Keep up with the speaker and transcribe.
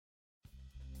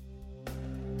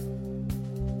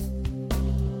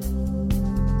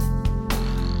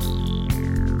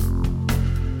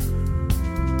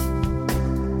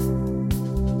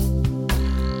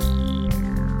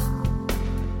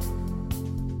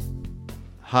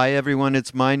Hi, everyone.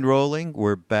 It's Mind Rolling.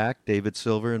 We're back, David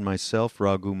Silver and myself,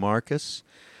 Raghu Marcus.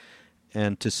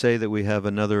 And to say that we have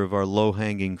another of our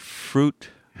low-hanging fruit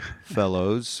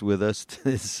fellows with us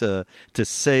is, to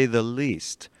say the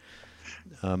least.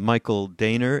 Michael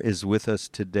Daner is with us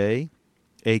today,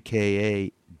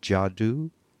 a.k.a. Jadoo.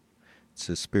 It's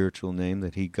a spiritual name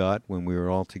that he got when we were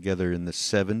all together in the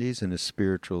 70s in a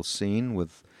spiritual scene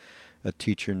with a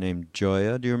teacher named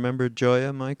Joya. Do you remember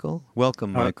Joya, Michael?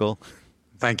 Welcome, Michael.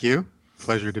 Thank you.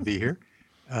 Pleasure to be here.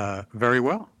 Very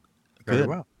well. Very Good.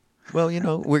 well.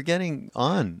 Well, we're getting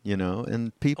on,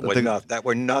 and people.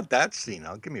 We're not that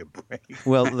senile. Give me a break.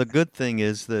 Well, the good thing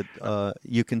is that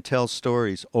you can tell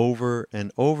stories over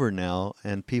and over now,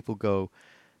 and people go,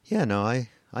 "Yeah, no, I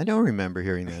don't remember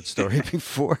hearing that story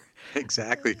before."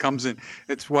 Exactly. It comes in.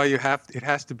 It's why it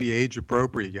has to be age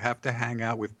appropriate. You have to hang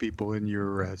out with people in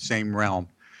your same realm.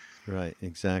 Right,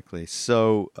 exactly.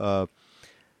 So,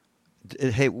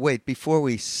 hey, wait, before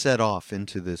we set off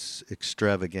into this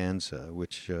extravaganza,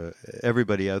 which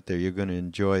everybody out there, you're going to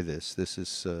enjoy this. This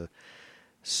is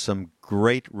some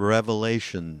great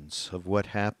revelations of what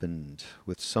happened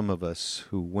with some of us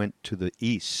who went to the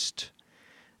East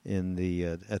in the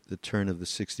at the turn of the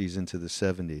 60s into the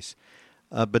 70s.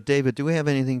 But David, do we have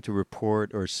anything to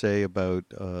report or say about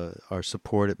our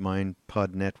support at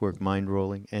MindPod Network, Mind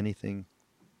Rolling? Anything?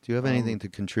 Do you have anything to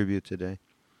contribute today?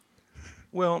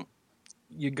 Well,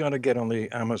 you got to get on the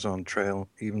Amazon trail,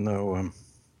 even though I'm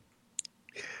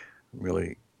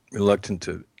really reluctant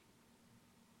to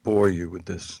bore you with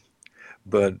this.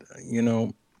 But,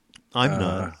 I'm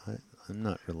not. I'm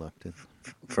not reluctant.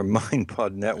 For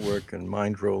MindPod Network and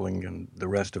Mind Rolling and the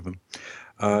rest of them,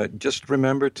 just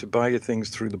remember to buy your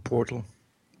things through the portal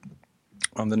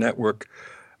on the network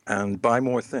and buy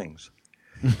more things.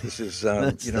 This is,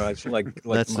 it's like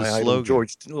my idol,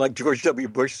 George W.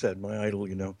 Bush said, my idol,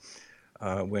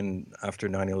 when after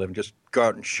 9/11, just go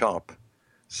out and shop.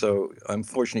 So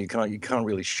unfortunately, you can't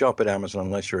really shop at Amazon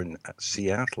unless you're in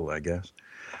Seattle, I guess.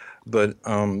 But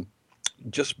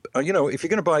just if you're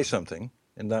going to buy something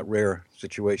in that rare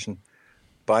situation,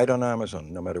 buy it on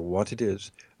Amazon, no matter what it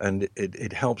is, and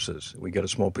it helps us. We get a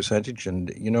small percentage,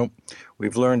 and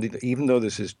we've learned that even though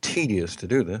this is tedious to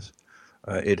do this,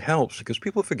 it helps because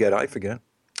people forget. I forget,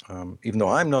 even though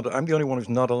I'm the only one who's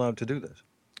not allowed to do this.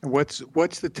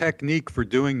 What's the technique for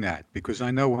doing that? Because I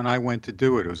know when I went to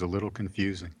do it, it was a little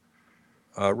confusing.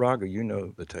 Raga, you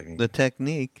know the technique. The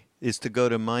technique is to go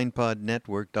to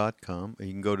mindpodnetwork.com, or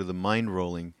you can go to the Mind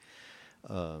Rolling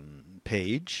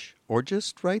page, or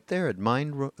just right there at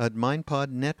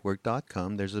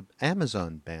mindpodnetwork.com. There's an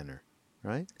Amazon banner,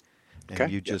 right? And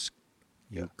Okay. you just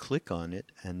click on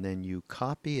it, and then you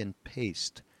copy and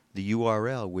paste the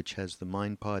URL, which has the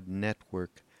MindPod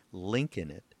Network link in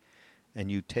it, and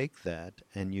you take that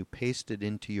and you paste it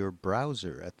into your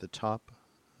browser at the top.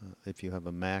 If you have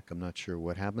a Mac, I'm not sure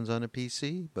what happens on a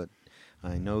PC, but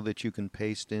I know that you can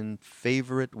paste in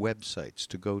favorite websites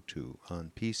to go to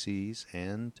on PCs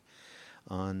and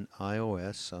on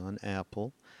iOS, on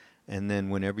Apple. And then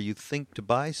whenever you think to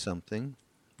buy something,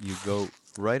 you go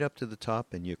right up to the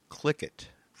top and you click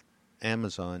it,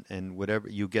 Amazon, and whatever,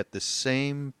 you get the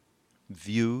same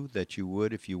view that you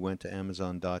would if you went to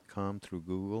Amazon.com through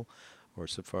Google or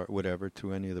Safari, whatever,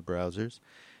 through any of the browsers.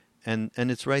 And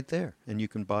it's right there, and you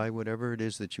can buy whatever it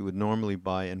is that you would normally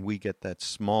buy, and we get that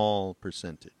small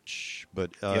percentage.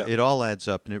 But it all adds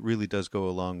up, and it really does go a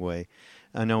long way.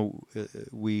 I know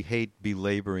we hate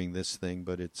belaboring this thing,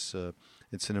 but it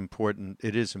is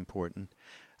important.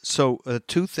 So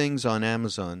 2 things on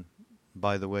Amazon,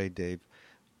 by the way, Dave,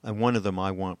 and one of them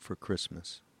I want for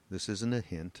Christmas. This isn't a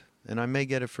hint, and I may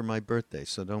get it for my birthday,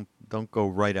 so don't go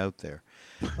right out there.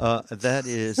 That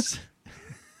is...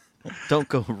 Don't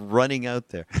go running out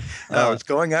there. I was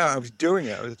going out. I was doing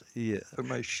it. I was putting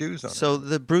my shoes on. So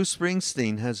the Bruce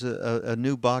Springsteen has a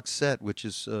new box set, which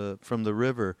is from the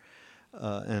river,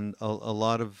 and a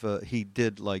lot of he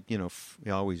did, like, he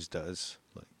always does,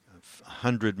 like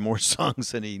 100 more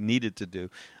songs than he needed to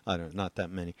do. I don't know, not that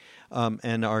many.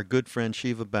 And our good friend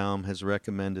Shiva Baum has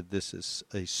recommended this as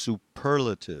a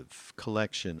superlative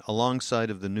collection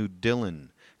alongside of the new Dylan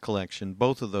collection.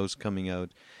 Both of those coming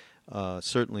out.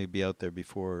 Certainly be out there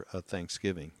before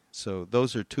Thanksgiving. So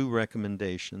those are 2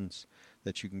 recommendations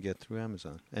that you can get through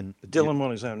Amazon. And the Dylan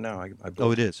one is out now. I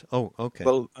bought it is. Oh, okay.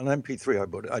 Well, an MP3 I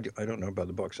bought it. I don't know about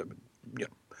the box set, but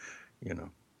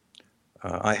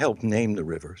I helped name the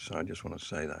river, so I just want to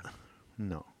say that.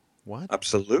 No. What?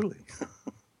 Absolutely.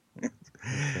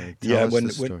 Okay, tell Yeah, us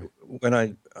the story. when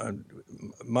I,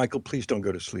 Michael, please don't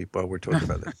go to sleep while we're talking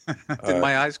about this. Did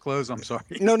my eyes close? I'm sorry.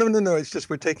 No. It's just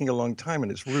we're taking a long time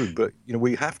and it's rude. But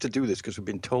we have to do this because we've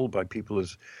been told by people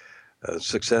as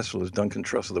successful as Duncan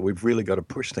Trussell that we've really got to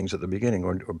push things at the beginning,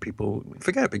 or people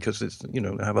forget because it's they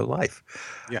have a life.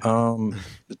 Yeah.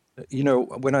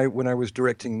 When I was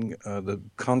directing the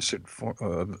concert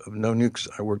of No Nukes,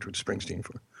 I worked with Springsteen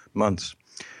for months,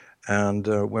 and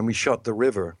when we shot The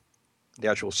River, the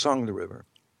actual song The River.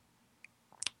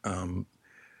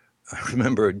 I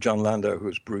remember John Landau, who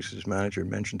was Bruce's manager,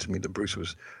 mentioned to me that Bruce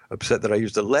was upset that I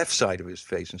used the left side of his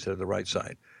face instead of the right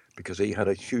side because he had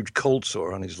a huge cold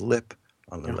sore on his lip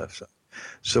on the left side.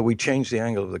 So we changed the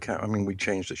angle of the camera. I mean, we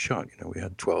changed the shot. We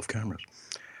had 12 cameras.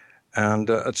 And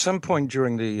at some point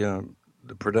during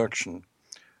the production,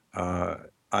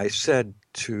 I said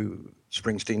to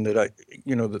Springsteen that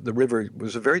that The River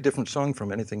was a very different song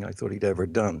from anything I thought he'd ever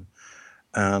done,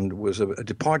 and was a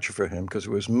departure for him because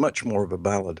it was much more of a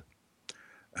ballad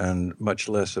and much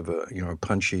less of a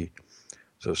punchy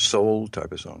sort of soul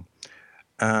type of song.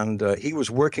 And he was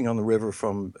working on The River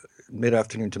from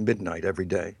mid-afternoon to midnight every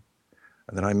day.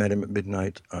 And then I met him at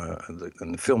midnight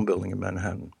in the film building in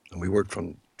Manhattan, and we worked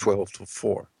from 12 till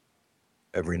 4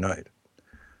 every night.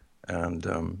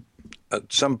 And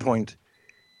at some point,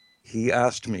 he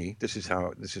asked me, this is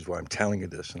why I'm telling you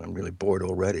this, and I'm really bored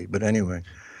already. But anyway,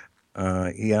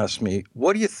 he asked me,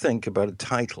 what do you think about a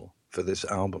title for this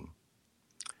album?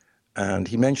 And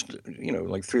he mentioned,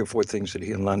 like 3 or 4 things that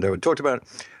he and Landau had talked about.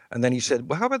 And then he said,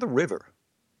 well, how about The River?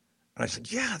 And I said,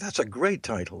 yeah, that's a great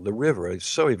title, The River. It's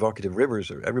so evocative.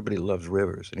 Rivers, everybody loves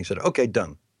rivers. And he said, okay,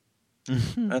 done.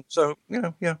 And so,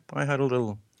 I had a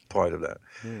little part of that.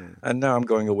 Yeah. And now I'm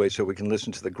going away so we can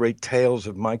listen to the great tales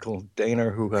of Michael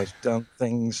Daner, who has done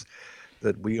things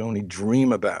that we only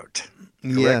dream about.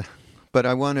 Correct? Yeah. But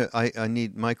I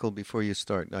need, Michael, before you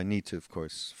start, I need to, of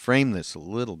course, frame this a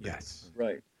little bit. Yes.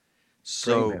 Right.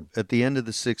 So at the end of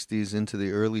the 60s into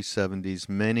the early 70s,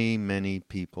 many, many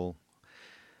people,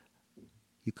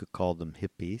 you could call them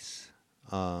hippies,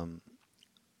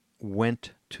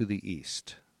 went to the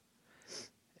East.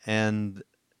 And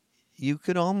you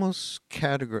could almost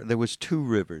categorize, there was 2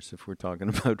 rivers, if we're talking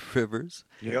about rivers.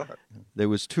 Yeah. There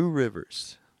was 2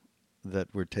 rivers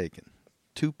that were taken,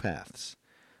 2 paths.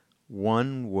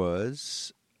 One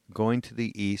was going to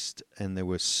the East, and there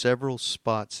were several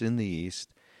spots in the East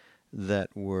that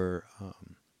were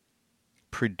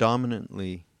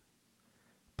predominantly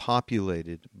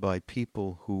populated by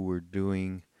people who were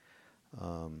doing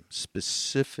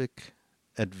specific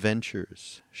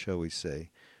adventures, shall we say,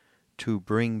 to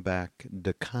bring back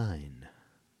Dakine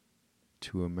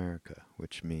to America,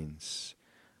 which means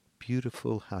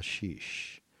beautiful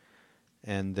hashish.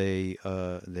 And they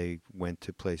went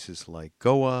to places like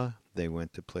Goa. They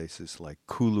went to places like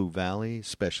Kulu Valley,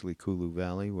 especially Kulu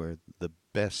Valley, where the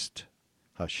best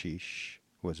hashish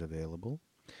was available.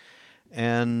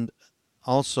 And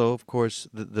also, of course,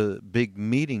 the big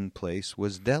meeting place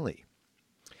was Delhi,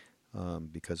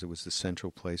 because it was the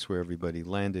central place where everybody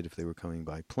landed if they were coming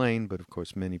by plane. But, of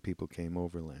course, many people came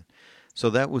overland. So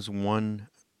that was one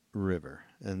river.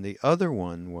 And the other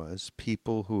one was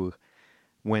people who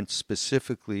went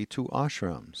specifically to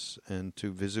ashrams and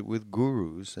to visit with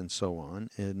gurus and so on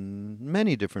in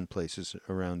many different places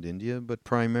around India, but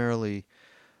primarily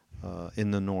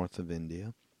in the north of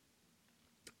India.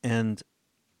 And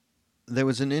there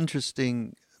was an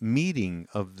interesting meeting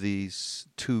of these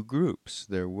 2 groups.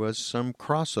 There was some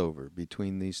crossover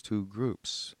between these 2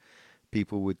 groups.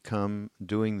 People would come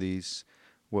doing these,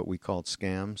 what we called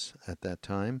scams at that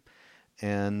time,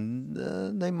 and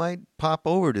they might pop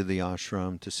over to the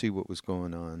ashram to see what was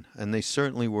going on. And they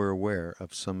certainly were aware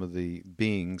of some of the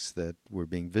beings that were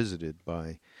being visited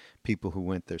by people who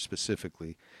went there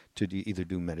specifically to either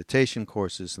do meditation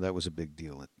courses. That was a big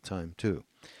deal at the time, too.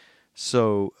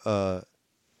 So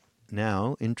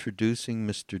now introducing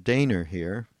Mr. Daner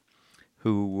here,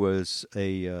 who was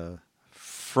a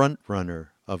front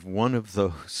runner of one of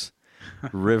those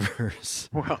rivers.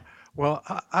 Well,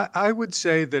 I would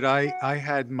say that I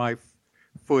had my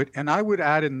foot, and I would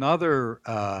add another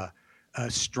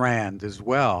strand as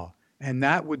well, and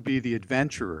that would be the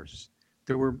adventurers.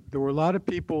 There were a lot of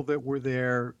people that were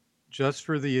there just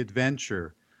for the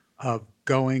adventure of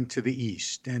going to the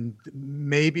East, and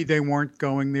maybe they weren't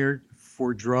going there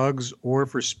for drugs or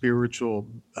for spiritual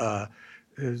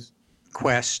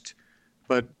quest,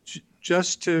 but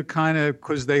just to kind of,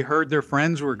 because they heard their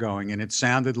friends were going, and it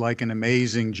sounded like an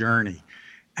amazing journey.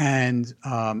 And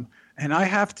I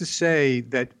have to say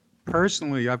that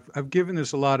personally, I've given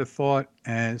this a lot of thought,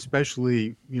 and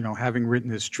especially, having written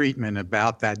this treatment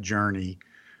about that journey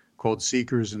called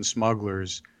Seekers and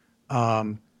Smugglers,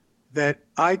 um, that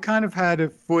I kind of had a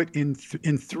foot in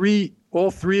all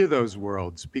three of those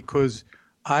worlds, because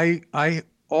I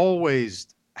always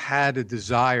had a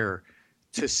desire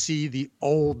to see the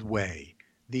old way.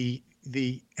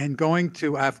 And going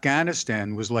to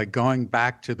Afghanistan was like going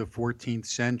back to the 14th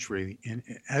century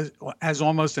as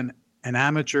almost an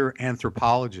amateur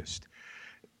anthropologist.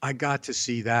 I got to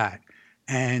see that,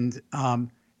 and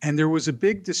there was a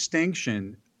big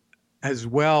distinction as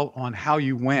well on how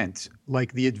you went.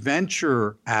 Like, the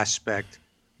adventure aspect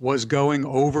was going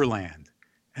overland,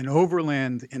 and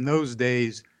overland in those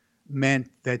days meant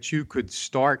that you could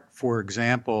start, for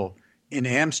example, in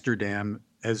Amsterdam,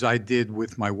 as I did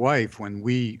with my wife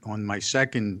on my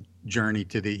second journey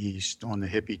to the east on the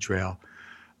hippie trail.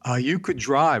 You could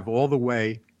drive all the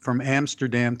way from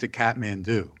Amsterdam to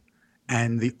Kathmandu.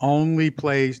 And the only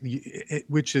place,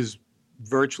 which is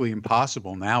virtually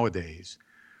impossible nowadays,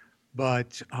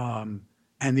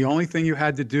 and the only thing you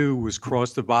had to do was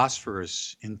cross the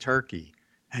Bosphorus in Turkey,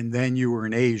 and then you were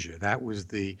in Asia.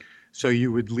 So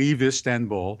you would leave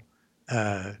Istanbul.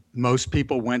 Most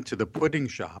people went to the pudding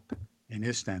shop in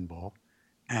Istanbul,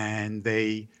 and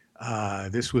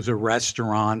this was a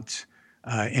restaurant,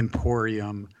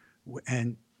 emporium,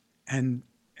 and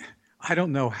I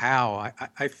don't know how.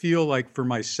 I feel like, for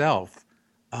myself,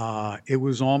 it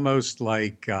was almost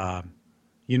like,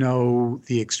 the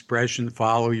expression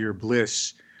 "follow your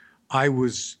bliss." I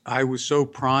was so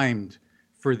primed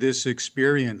for this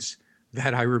experience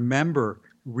that I remember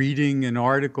reading an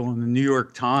article in the New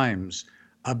York Times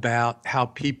about how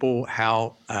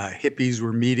hippies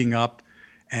were meeting up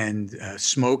and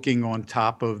smoking on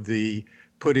top of the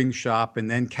pudding shop and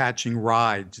then catching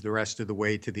rides the rest of the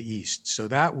way to the east. So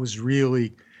that was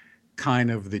really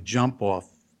kind of the jump off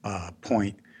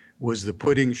point, was the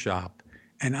pudding shop.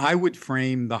 And I would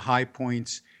frame the high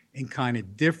points in kind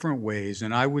of different ways.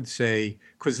 And I would say,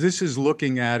 because this is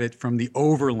looking at it from the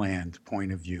overland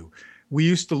point of view, we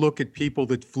used to look at people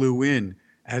that flew in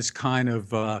as kind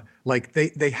of like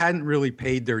they hadn't really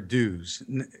paid their dues.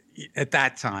 At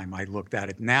that time, I looked at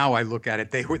it. Now I look at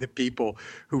it, they were the people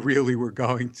who really were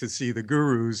going to see the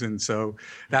gurus. And so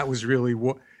that was really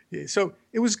what. So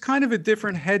it was kind of a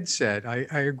different headset.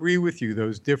 I agree with you,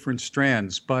 those different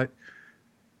strands. But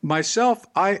myself,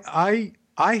 I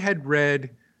had read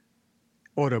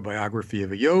Autobiography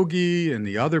of a Yogi and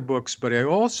the other books, but I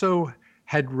also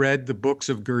had read the books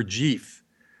of Gurdjieff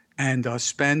and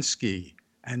Ouspensky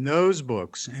and those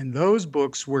books. And those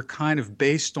books were kind of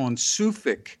based on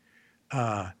Sufic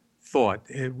thought,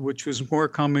 which was more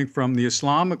coming from the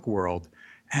Islamic world.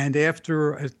 And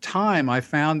after a time, I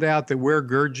found out that where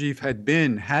Gurdjieff had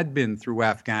been through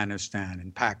Afghanistan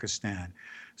and Pakistan.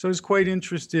 So I was quite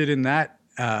interested in that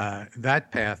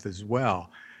path as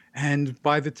well. And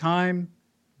by the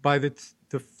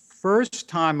first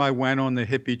time I went on the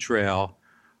hippie trail,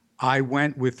 I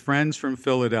went with friends from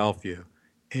Philadelphia.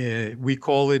 We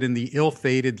call it in the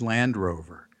ill-fated Land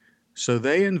Rover. So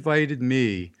they invited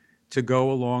me to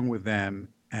go along with them,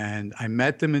 and I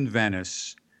met them in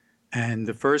Venice. And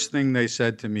the first thing they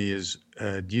said to me is,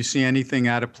 do you see anything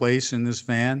out of place in this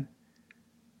van?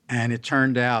 And it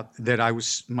turned out that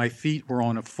my feet were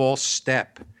on a false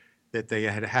step that they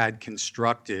had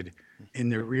constructed in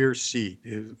the rear seat.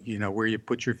 Where you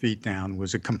put your feet down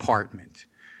was a compartment.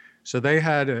 So they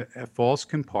had a false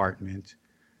compartment,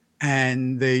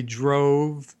 and they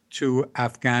drove to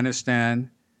Afghanistan,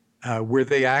 where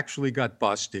they actually got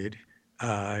busted.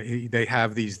 They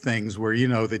have these things where,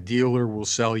 the dealer will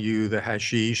sell you the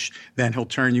hashish, then he'll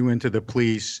turn you into the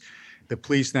police. The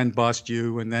police then bust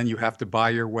you, and then you have to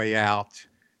buy your way out.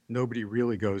 Nobody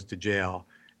really goes to jail.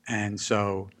 And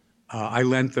so I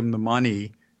lent them the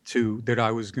money that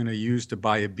I was going to use to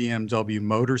buy a BMW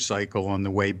motorcycle on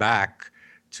the way back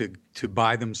to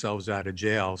buy themselves out of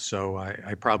jail. So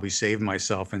I probably saved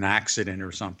myself an accident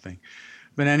or something.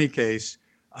 But in any case,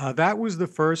 that was the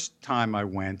first time I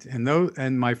went.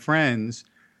 And my friends,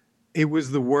 it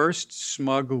was the worst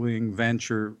smuggling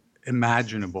venture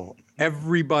imaginable.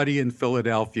 Everybody in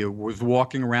Philadelphia was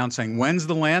walking around saying, "When's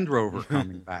the Land Rover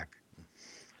coming back?"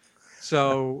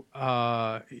 So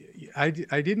I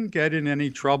didn't get in any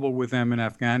trouble with them in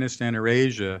Afghanistan or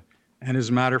Asia. And as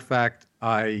a matter of fact,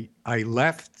 I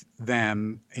left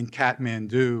them in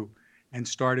Kathmandu and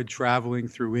started traveling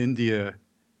through India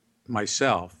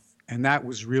myself. And that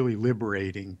was really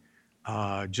liberating,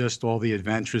 just all the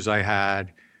adventures I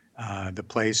had, the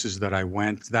places that I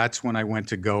went. That's when I went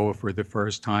to Goa for the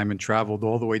first time and traveled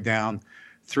all the way down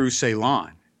through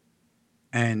Ceylon.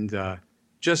 And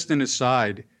just an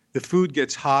aside, the food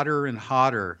gets hotter and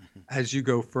hotter as you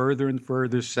go further and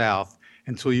further south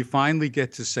until you finally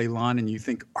get to Ceylon and you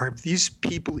think, are these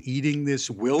people eating this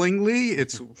willingly?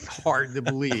 It's hard to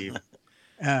believe.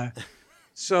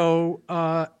 So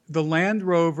the Land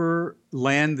Rover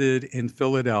landed in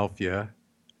Philadelphia.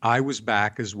 I was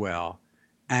back as well.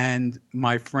 And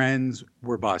my friends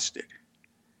were busted.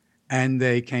 And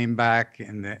they came back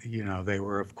and, they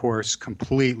were, of course,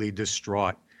 completely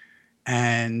distraught.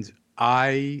 And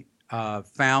I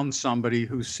found somebody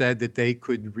who said that they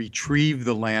could retrieve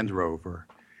the Land Rover.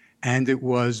 And it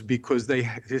was because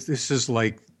this is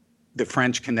like the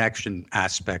French Connection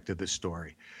aspect of the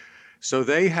story. So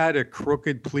they had a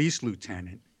crooked police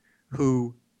lieutenant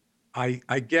who I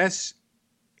guess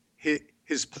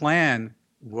his plan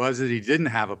was that he didn't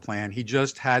have a plan. He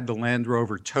just had the Land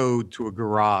Rover towed to a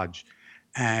garage,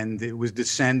 and it was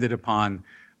descended upon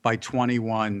by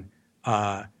 21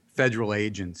 federal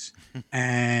agents.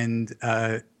 And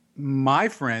my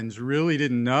friends really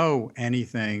didn't know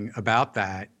anything about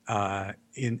that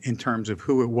in terms of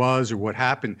who it was or what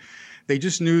happened. They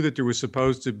just knew that there was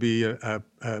supposed to be a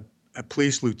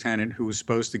police lieutenant who was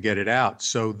supposed to get it out.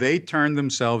 So they turned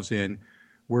themselves in,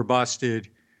 were busted,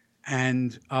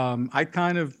 and I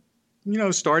kind of,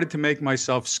 started to make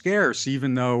myself scarce,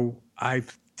 even though I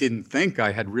didn't think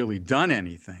I had really done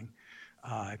anything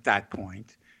at that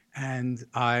point. And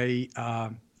I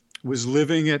was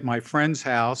living at my friend's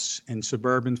house in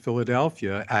suburban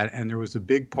Philadelphia, and there was a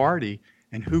big party,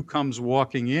 and who comes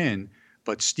walking in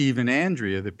but Steve and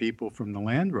Andrea, the people from the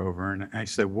Land Rover. And I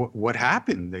said, what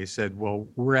happened? They said, well,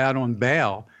 we're out on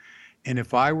bail, and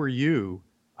if I were you,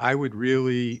 I would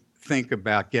really think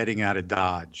about getting out of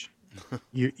Dodge.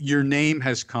 Your name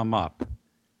has come up.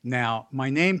 Now,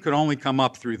 my name could only come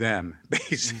up through them,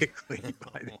 basically.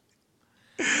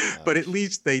 But at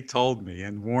least they told me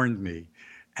and warned me.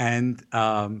 And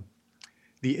the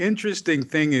interesting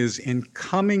thing is, in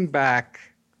coming back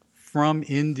from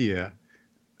India,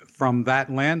 from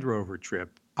that Land Rover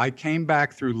trip, I came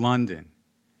back through London.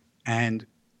 And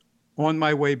on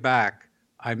my way back,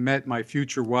 I met my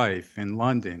future wife in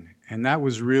London. And that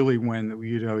was really when,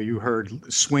 you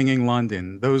heard Swinging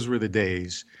London. Those were the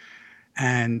days.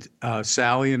 And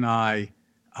Sally and I,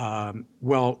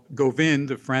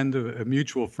 Govind, a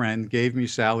mutual friend, gave me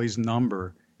Sally's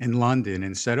number in London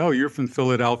and said, oh, you're from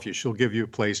Philadelphia. She'll give you a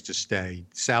place to stay.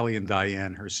 Sally and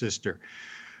Diane, her sister.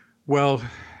 Well,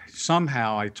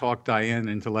 somehow I talked Diane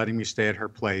into letting me stay at her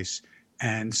place,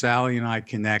 and Sally and I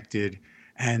connected,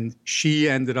 and she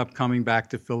ended up coming back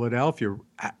to Philadelphia,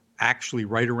 actually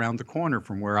right around the corner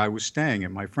from where I was staying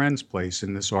at my friend's place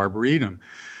in this arboretum.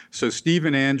 So Steve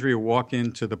and Andrea walk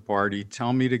into the party,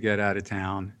 tell me to get out of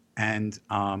town, and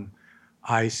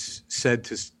I said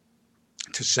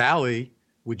to Sally,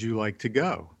 would you like to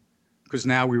go? Because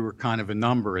now we were kind of a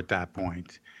number at that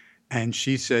point. And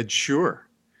she said, sure.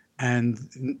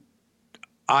 And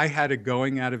I had a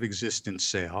going out of existence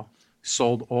sale,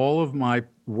 sold all of my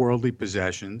worldly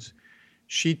possessions.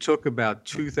 She took about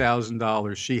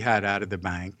 $2,000 she had out of the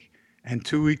bank. And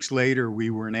 2 weeks later, we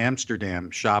were in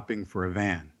Amsterdam shopping for a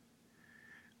van.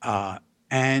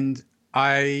 And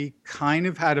I kind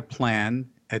of had a plan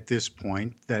at this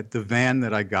point that the van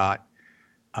that I got,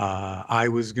 I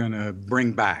was going to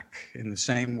bring back in the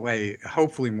same way,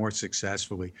 hopefully more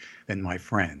successfully than my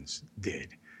friends did.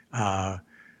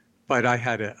 But I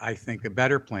had, I think, a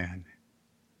better plan.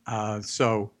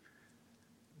 So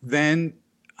then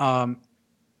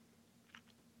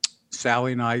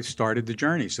Sally and I started the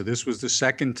journey. So this was the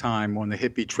second time on the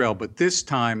hippie trail, but this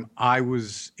time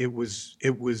it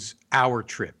was our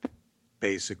trip,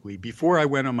 basically. Before I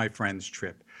went on my friend's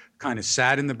trip, kind of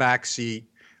sat in the back seat,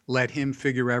 let him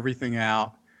figure everything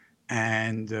out,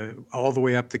 and all the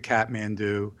way up to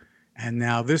Kathmandu. And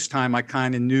now this time I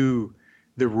kind of knew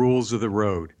the rules of the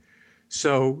road.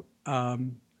 So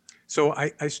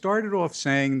I started off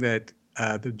saying that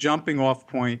the jumping off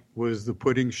point was the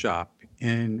pudding shop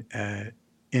in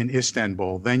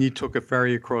Istanbul. Then you took a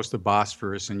ferry across the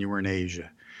Bosphorus and you were in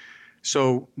Asia.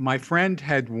 So my friend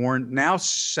had warned. Now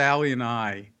Sally and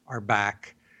I are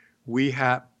back. We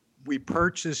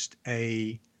purchased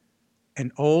an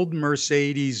old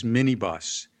Mercedes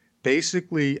minibus,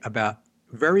 basically about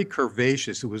very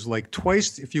curvaceous. It was like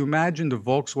twice, if you imagined the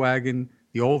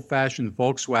old-fashioned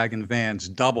Volkswagen vans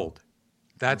doubled.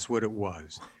 That's what it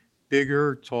was.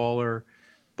 Bigger, taller,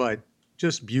 but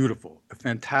just beautiful,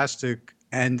 fantastic.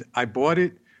 And I bought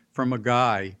it from a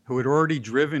guy who had already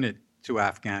driven it to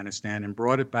Afghanistan and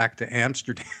brought it back to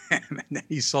Amsterdam, and then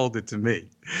he sold it to me.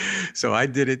 So I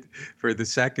did it for the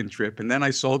second trip, and then I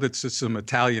sold it to some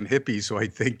Italian hippies who I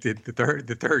think did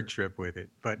the third trip with it.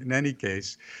 But in any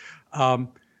case, um,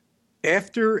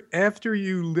 after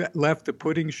you left the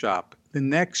pudding shop, the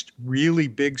next really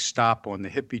big stop on the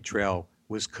hippie trail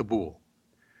was Kabul,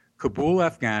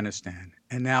 Afghanistan.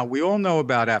 And now we all know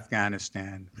about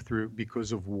Afghanistan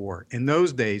because of war. In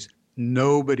those days,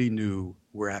 nobody knew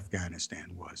where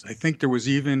Afghanistan was. I think there was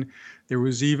even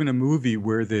a movie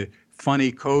where the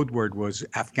funny code word was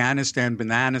Afghanistan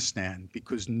Bananistan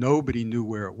because nobody knew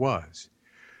where it was.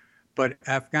 But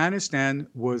Afghanistan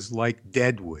was like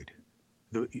Deadwood.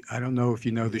 I don't know if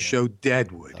you know the show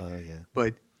Deadwood. Oh, yeah.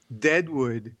 But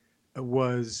Deadwood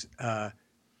was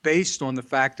based on the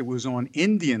fact it was on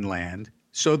Indian land,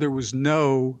 so there was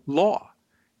no law.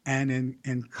 And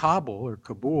in Kabul,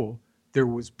 there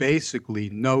was basically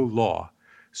no law.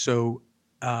 So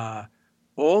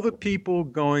all the people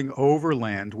going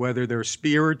overland, whether they're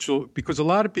spiritual, because a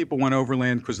lot of people went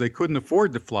overland because they couldn't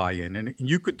afford to fly in. And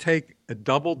you could take a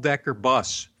double-decker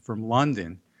bus from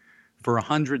London for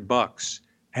 $100,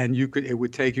 and it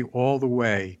would take you all the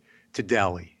way to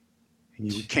Delhi. And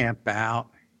you would camp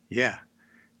out. Yeah.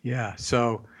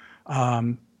 So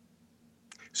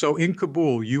in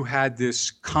Kabul, you had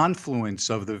this confluence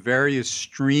of the various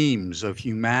streams of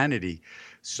humanity.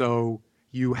 So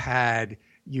you had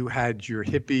your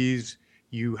hippies,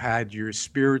 you had your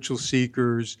spiritual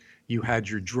seekers, you had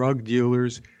your drug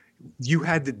dealers, you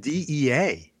had the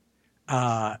DEA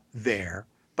there,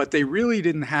 but they really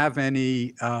didn't have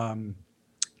any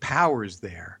powers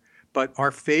there. But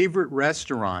our favorite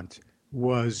restaurant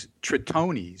was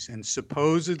Tritoni's, and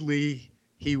supposedly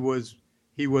he was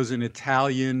an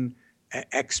Italian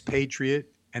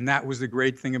expatriate, and that was the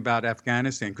great thing about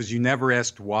Afghanistan, because you never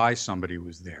asked why somebody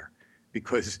was there,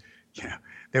 because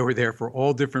they were there for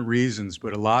all different reasons.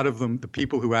 But a lot of them, the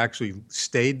people who actually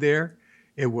stayed there,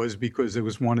 it was because it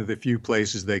was one of the few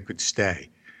places they could stay.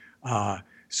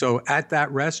 So at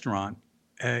that restaurant,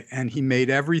 and he made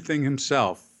everything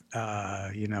himself.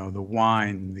 The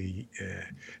wine, the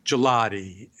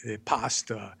gelati, the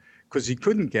pasta, because he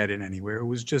couldn't get it anywhere. It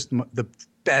was just the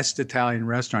best Italian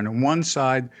restaurant. On one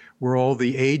side were all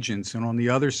the agents, and on the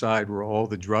other side were all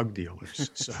the drug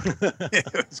dealers. So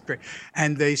it was great.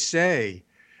 And they say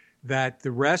that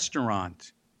the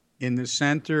restaurant in the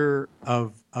center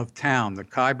of town, the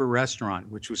Khyber restaurant,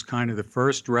 which was kind of the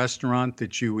first restaurant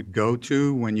that you would go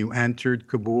to when you entered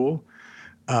Kabul,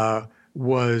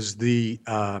 was it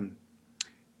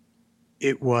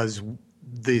was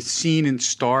the scene in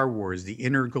Star Wars, the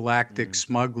intergalactic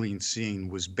smuggling scene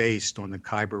was based on the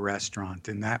Khyber restaurant,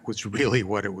 and that was really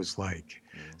what it was like.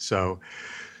 So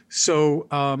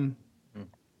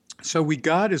we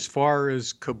got as far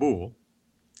as Kabul,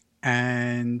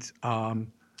 and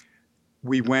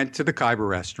we went to the Khyber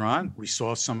restaurant. We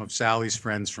saw some of Sally's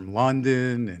friends from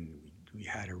London, and we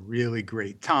had a really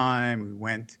great time.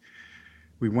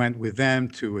 We went with them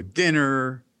to a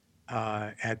dinner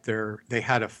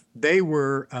they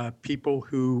were people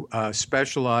who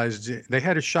specialized. They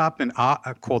had a shop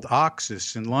called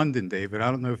Oxus in London, David.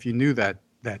 I don't know if you knew that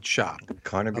shop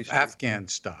Carnaby of Street. Afghan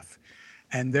stuff,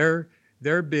 and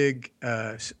their big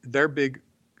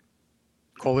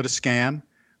call it a scam,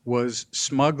 was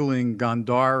smuggling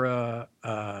Gandhara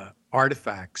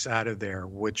artifacts out of there,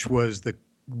 which was the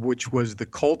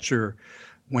culture.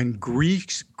 When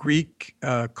Greek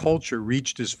culture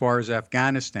reached as far as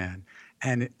Afghanistan,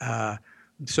 and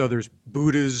so there's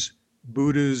Buddhas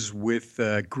with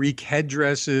Greek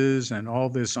headdresses and all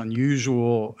this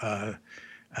unusual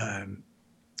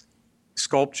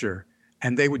sculpture,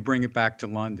 and they would bring it back to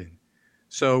London.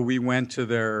 So we went to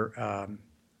their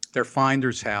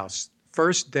finder's house.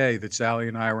 First day that Sally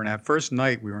and I were first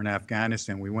night we were in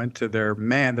Afghanistan, we went to their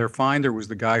finder was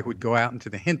the guy who would go out into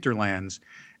the hinterlands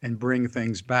and bring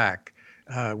things back,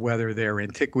 whether they're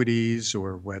antiquities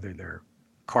or whether they're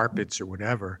carpets or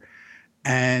whatever.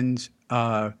 And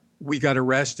we got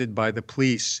arrested by the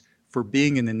police for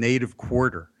being in the native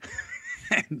quarter.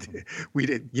 And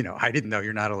I didn't know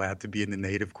you're not allowed to be in the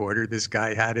native quarter. This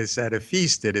guy had us at a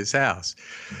feast at his house.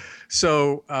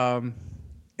 So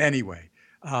anyway,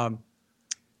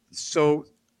 so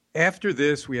after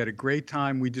this, we had a great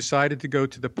time. We decided to go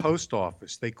to the post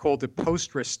office. They called it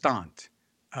post restant.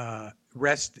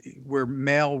 Where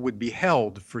mail would be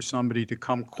held for somebody to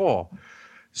come call.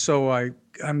 So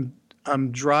I'm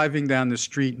driving down the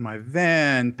street in my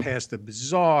van past a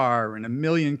bazaar and a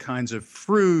million kinds of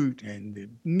fruit and the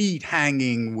meat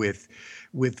hanging with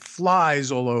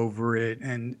flies all over it,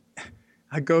 and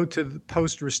I go to the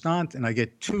poste restante and I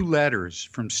get 2 letters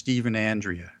from Steve and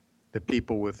Andrea, the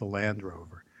people with the Land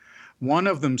Rover. One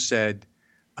of them said,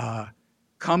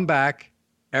 come back,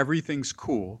 everything's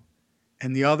cool.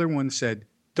 And the other one said,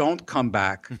 don't come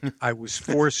back. I was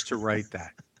forced to write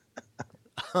that.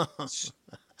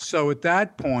 So at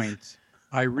that point,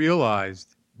 I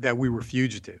realized that we were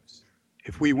fugitives.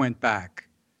 If we went back,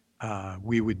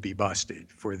 we would be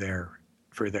busted for their.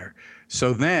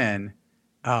 So then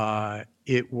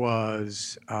it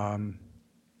was,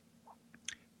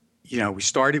 we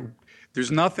started.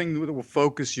 There's nothing that will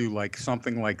focus you like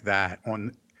something like that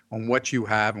on what you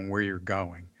have and where you're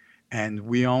going. And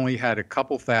we only had a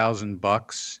couple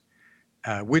 $1,000,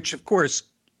 which of course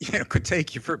could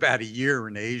take you for about a year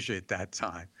in Asia at that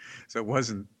time. So it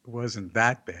wasn't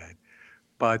that bad,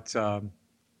 but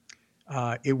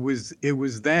it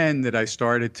was then that I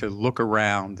started to look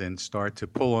around and start to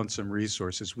pull on some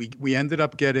resources. We ended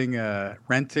up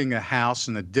renting a house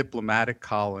in a diplomatic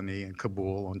colony in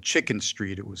Kabul on Chicken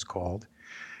Street, it was called.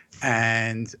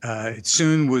 And it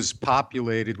soon was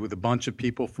populated with a bunch of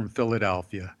people from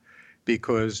Philadelphia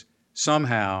because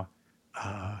somehow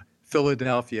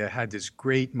Philadelphia had this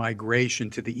great migration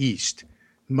to the east.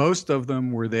 Most of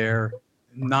them were there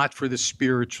not for the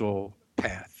spiritual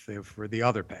path, they were for the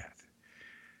other path.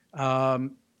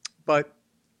 But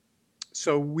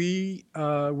so we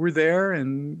were there,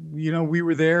 and we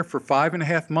were there for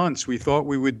 5.5 months. We thought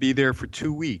we would be there for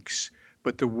 2 weeks,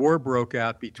 but the war broke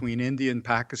out between India and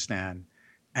Pakistan,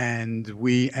 and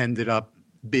we ended up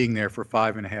being there for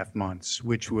 5.5 months,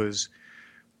 which was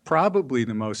probably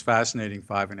the most fascinating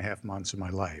 5.5 months of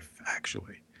my life,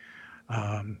 actually.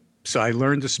 So I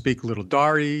learned to speak a little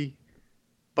Dari,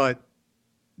 but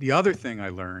the other thing I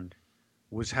learned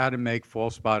was how to make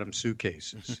false bottom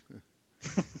suitcases.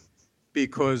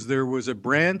 Because there was a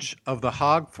branch of the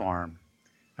hog farm.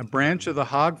 A branch of the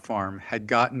hog farm had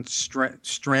gotten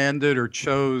stranded or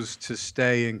chose to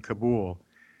stay in Kabul.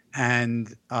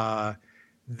 And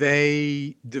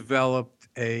they developed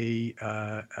a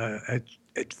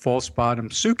false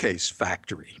bottom suitcase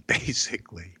factory,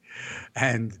 basically.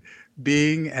 And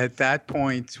being at that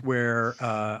point where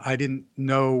I didn't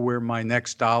know where my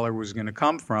next dollar was going to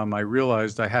come from, I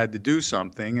realized I had to do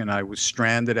something, and I was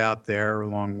stranded out there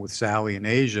along with Sally in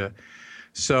Asia.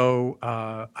 So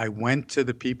I went to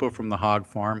the people from the hog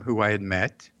farm who I had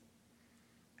met,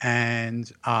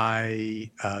 and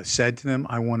I said to them,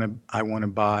 I want to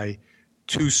buy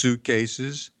 2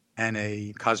 suitcases and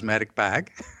a cosmetic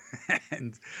bag.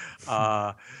 And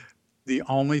the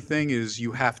only thing is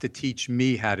you have to teach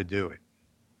me how to do it.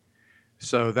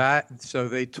 So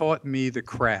they taught me the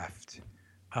craft.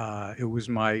 It was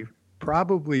and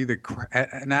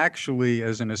actually,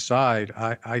 as an aside,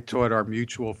 I taught our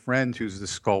mutual friend who's the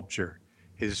sculptor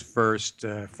his first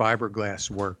fiberglass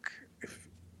work,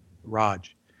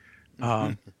 Raj.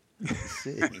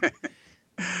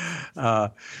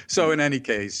 So in any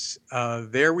case,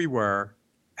 there we were,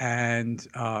 and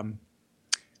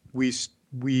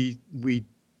we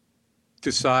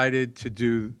decided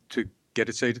to get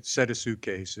a set of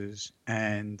suitcases,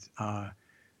 and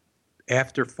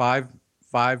after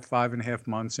 5.5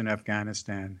 months in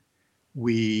Afghanistan,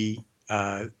 they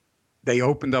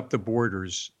opened up the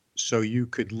borders so you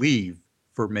could leave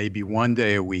for maybe 1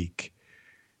 day a week,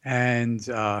 and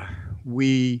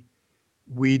we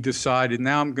decided.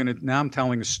 Now I'm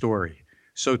telling a story.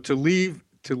 So to leave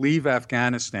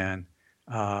Afghanistan,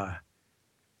 you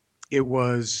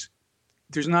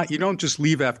don't just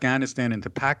leave Afghanistan into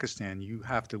Pakistan. You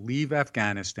have to leave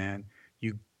Afghanistan.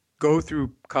 You go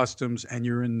through customs and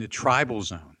you're in the tribal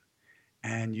zone.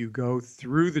 And you go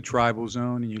through the tribal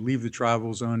zone and you leave the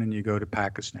tribal zone and you go to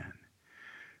Pakistan.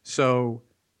 So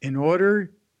in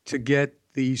order to get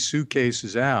these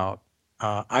suitcases out,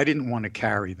 I didn't want to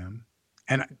carry them.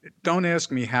 And don't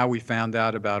ask me how we found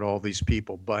out about all these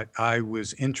people, but I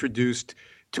was introduced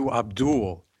to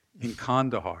Abdul in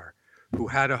Kandahar, who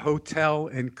had a hotel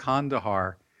in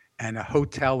Kandahar and a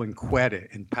hotel in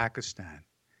Quetta in Pakistan.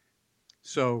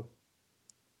 So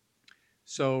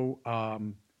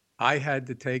I had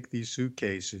to take these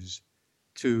suitcases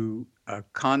to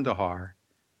Kandahar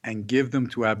and give them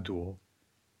to Abdul.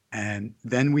 And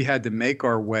then we had to make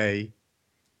our way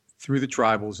through the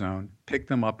tribal zone, pick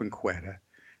them up in Quetta.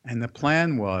 And the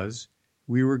plan was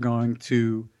we were going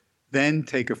to then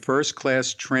take a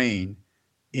first-class train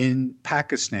in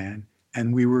Pakistan,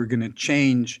 and we were going to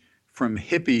change from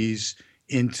hippies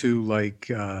into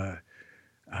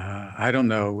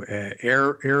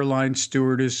airline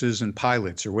stewardesses and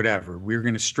pilots or whatever. We were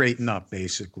going to straighten up,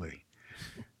 basically.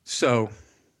 So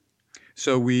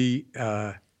we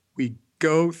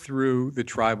go through the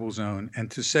tribal zone.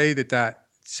 And to say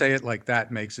say it like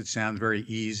that makes it sound very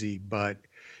easy, but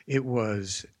it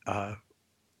was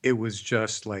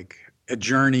just like a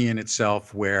journey in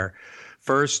itself, where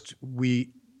first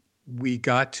we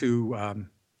got to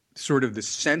sort of the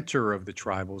center of the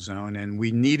tribal zone, and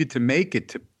we needed to make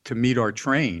it to meet our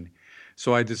train.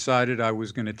 So I decided I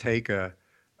was going to take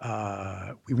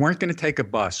we weren't going to take a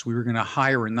bus. We were going to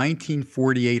hire a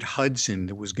 1948 Hudson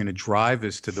that was going to drive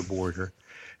us to the border,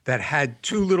 that had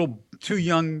two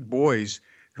young boys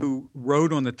who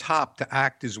rode on the top to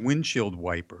act as windshield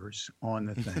wipers on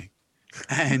the thing.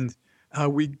 And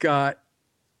we got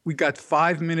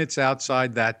 5 minutes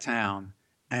outside that town,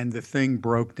 and the thing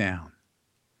broke down.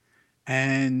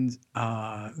 And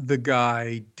the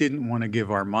guy didn't want to give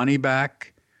our money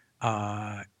back.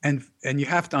 And you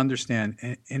have to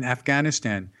understand, in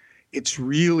Afghanistan, it's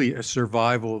really a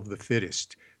survival of the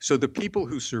fittest. So the people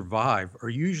who survive are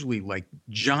usually like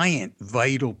giant,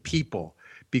 vital people,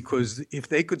 because if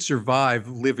they could survive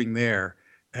living there,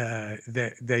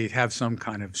 they'd have some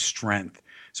kind of strength.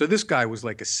 So this guy was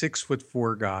like a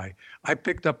 6'4" guy. I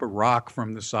picked up a rock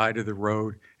from the side of the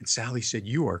road, and Sally said,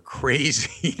 "You are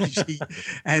crazy."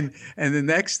 and the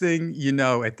next thing you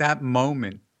know, at that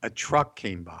moment, a truck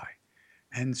came by.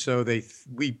 And so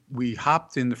we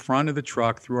hopped in the front of the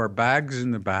truck, threw our bags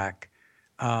in the back,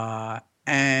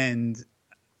 and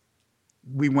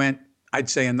we went, I'd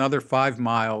say, another 5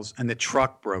 miles, and the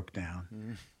truck broke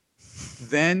down.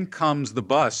 Then comes the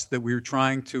bus that we were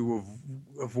trying to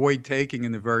avoid taking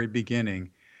in the very beginning,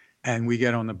 and we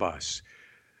get on the bus.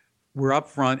 We're up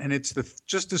front, and it's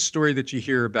just a story that you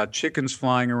hear about chickens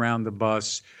flying around the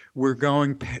bus. We're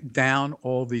going down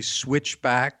all these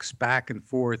switchbacks, back and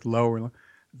forth, lower.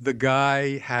 The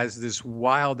guy has this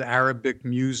wild Arabic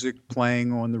music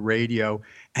playing on the radio,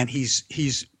 and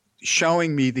he's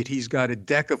showing me that he's got a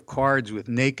deck of cards with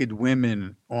naked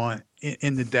women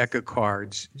in the deck of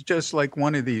cards, just like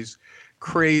one of these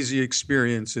crazy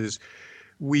experiences.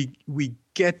 We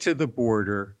get to the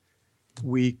border,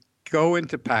 we go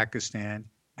into Pakistan,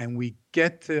 and we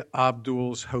get to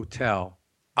Abdul's hotel.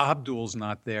 Abdul's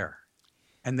not there,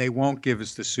 and they won't give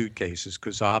us the suitcases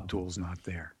because Abdul's not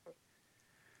there.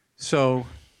 So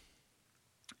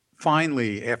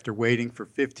finally, after waiting for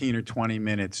 15 or 20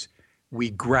 minutes,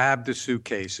 we grabbed the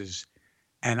suitcases,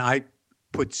 and I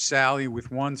put Sally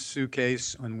with one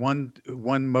suitcase on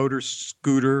one motor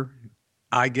scooter.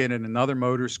 I get in another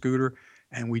motor scooter,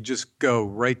 and we just go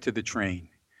right to the train.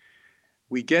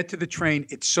 We get to the train.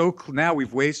 It's now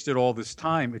we've wasted all this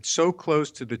time. It's so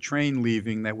close to the train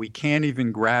leaving that we can't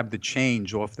even grab the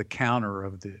change off the counter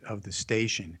of the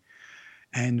station.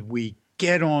 And we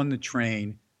get on the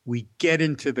train. We get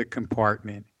into the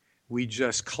compartment. We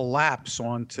just collapse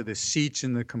onto the seats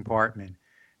in the compartment.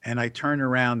 And I turn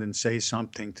around and say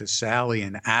something to Sally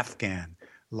in Afghan,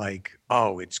 like,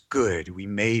 "Oh, it's good. We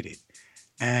made it."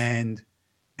 And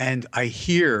I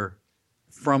hear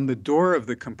from the door of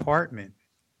the compartment,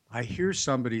 I hear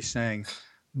somebody saying,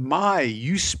 "My,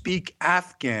 you speak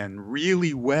Afghan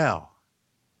really well.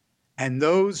 And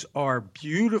those are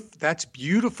beautiful. That's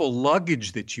beautiful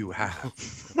luggage that you have."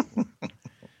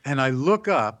 And I look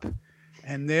up,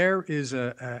 and there is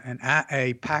a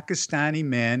Pakistani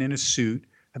man in a suit,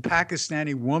 a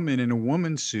Pakistani woman in a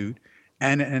woman's suit,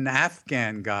 and an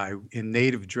Afghan guy in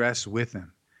native dress with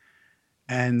him.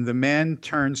 And the man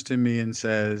turns to me and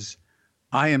says,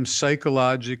 "I am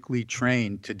psychologically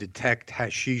trained to detect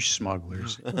hashish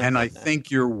smugglers, and I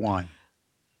think you're one."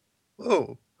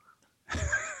 Oh,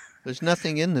 There's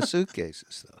nothing in the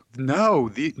suitcases, though.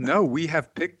 No, we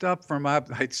have picked up from, I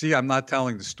see I'm not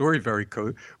telling the story very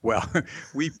well.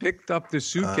 We picked up the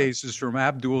suitcases from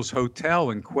Abdul's hotel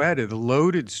in Quetta, the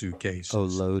loaded suitcases. Oh,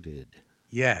 loaded.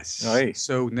 Yes. Nice.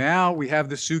 So now we have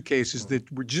the suitcases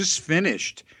that were just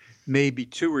finished maybe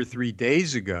 2 or 3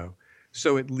 days ago.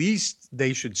 So at least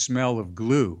they should smell of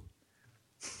glue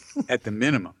at the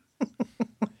minimum.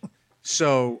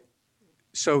 So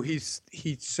he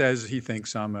says he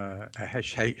thinks I'm a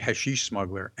hashish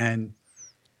smuggler. And,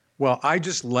 well, I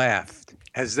just laughed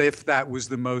as if that was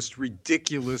the most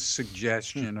ridiculous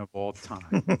suggestion of all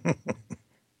time.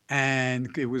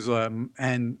 And it was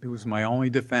my only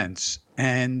defense.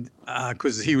 And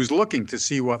because he was looking to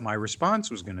see what my response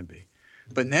was going to be.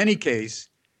 But in any case,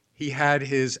 he had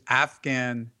his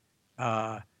Afghan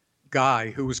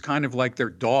guy, who was kind of like their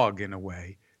dog in a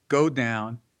way, go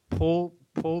down, pull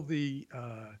the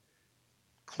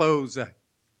clothes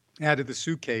out of the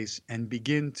suitcase and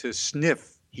begin to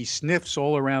sniff. He sniffs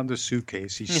all around the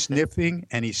suitcase. He's sniffing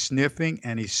and he's sniffing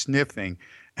and he's sniffing.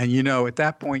 And, at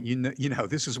that point,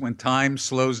 this is when time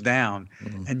slows down.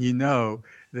 Mm-hmm. And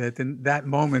that that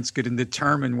moment's going to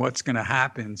determine what's going to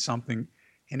happen. Something,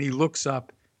 and he looks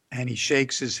up and he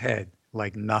shakes his head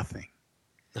like nothing.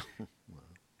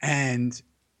 And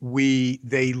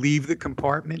they leave the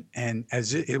compartment, and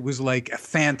it was like a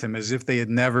phantom, as if they had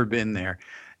never been there.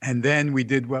 And then we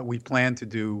did what we planned to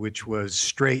do, which was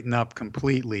straighten up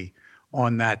completely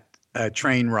on that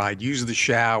train ride, use the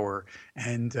shower,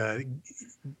 and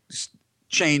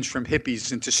change from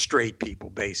hippies into straight people,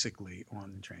 basically,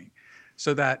 on the train.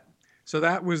 So that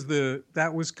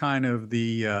was kind of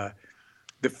the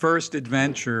first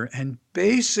adventure, and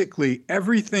basically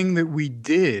everything that we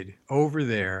did over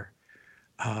there,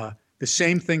 the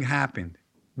same thing happened.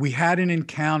 We had an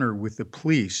encounter with the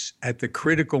police at the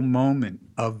critical moment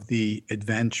of the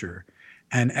adventure,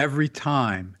 and every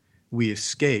time we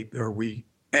escaped,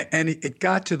 and it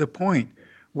got to the point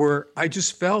where I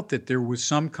just felt that there was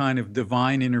some kind of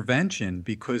divine intervention,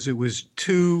 because it was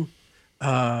too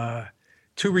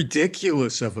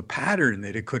ridiculous of a pattern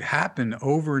that it could happen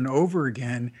over and over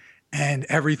again, and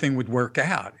everything would work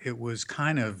out. It was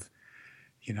kind of,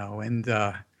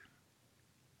 the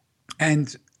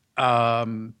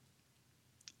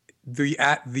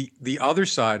other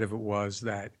side of it was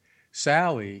that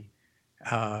Sally,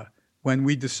 when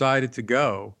we decided to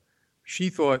go, she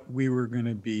thought we were going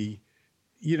to be,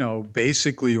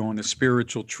 basically on a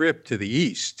spiritual trip to the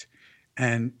East.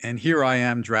 And here I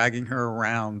am dragging her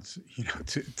around,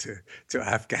 to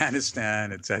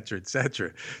Afghanistan, et cetera, et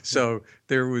cetera. So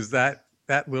there was that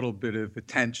little bit of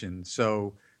attention.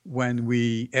 So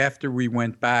after we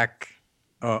went back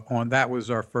that was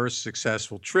our first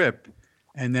successful trip,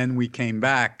 and then we came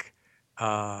back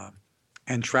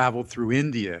and traveled through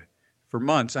India for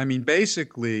months. I mean,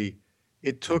 basically,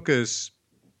 it took us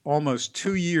almost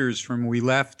 2 years from we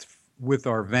left with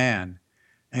our van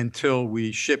until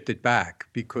we shipped it back,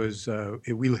 because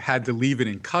we had to leave it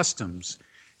in customs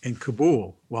in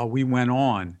Kabul while we went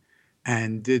on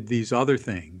and did these other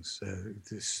things.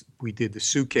 We did the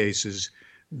suitcases,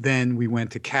 then we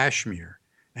went to Kashmir,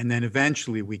 and then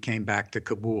eventually we came back to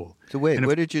Kabul. So wait,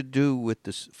 what did you do with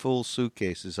the full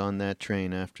suitcases on that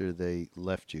train after they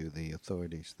left you, the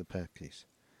authorities, the Pakis?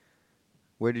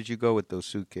 Where did you go with those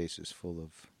suitcases full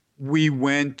of? We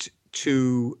went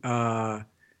to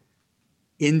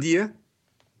India.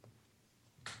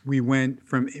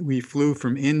 We flew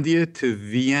from India to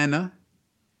Vienna,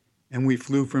 and we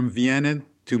flew from Vienna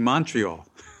to Montreal.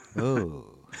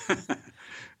 Oh.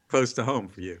 Close to home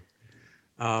for you.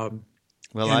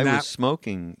 Well, I was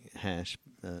smoking hash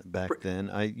back then.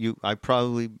 I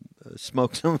probably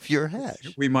smoked some of your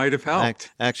hash. We might have helped.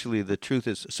 Actually, the truth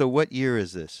is, so what year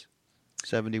is this?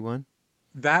 71?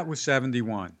 That was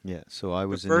 71. Yeah, so I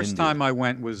was in India. The first India. time I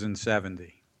went was in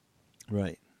 70.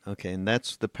 Right. Okay, and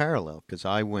that's the parallel, because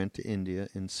I went to India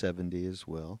in 70 as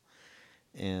well,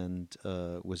 and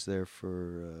was there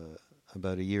for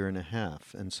about a year and a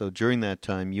half. And so during that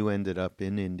time, you ended up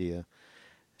in India.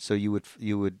 So you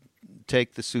would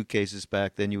take the suitcases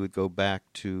back, then you would go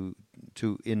back to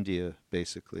India,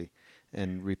 basically,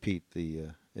 and repeat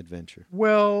the adventure.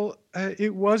 Well,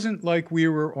 it wasn't like we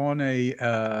were on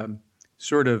a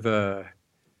sort of a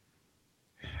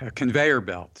conveyor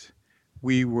belt.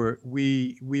 We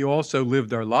also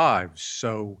lived our lives,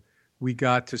 so we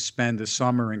got to spend a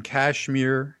summer in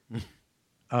Kashmir,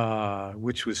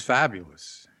 which was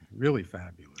fabulous, really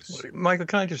fabulous. Michael,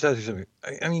 can I just ask you something?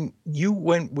 I mean, you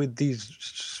went with these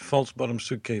false bottom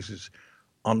suitcases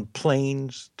on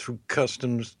planes through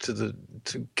customs to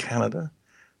Canada.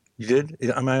 You did?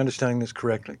 Am I understanding this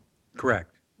correctly?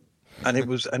 Correct. And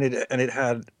it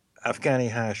had Afghani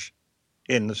hash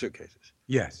in the suitcases.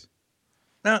 Yes.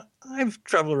 Now, I've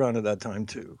traveled around at that time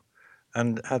too,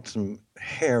 and had some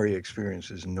hairy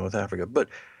experiences in North Africa. But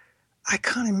I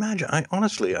can't imagine. I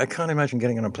can't imagine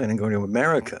getting on a plane and going to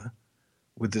America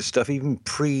with this stuff, even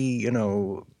pre,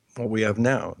 what we have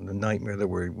now, the nightmare that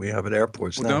we have at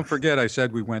airports now. Don't forget, I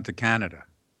said we went to Canada.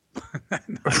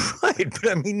 Right, but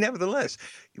I mean, nevertheless,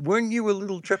 weren't you a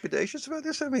little trepidatious about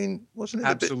this? I mean, wasn't it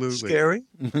Absolutely. a bit scary?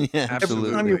 Yeah,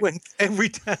 absolutely. Every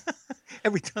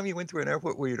time you went through an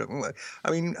airport,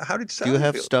 I mean, how did Sally Do you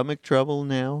have feel? stomach trouble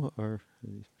now, or?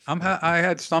 I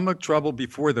had stomach trouble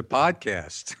before the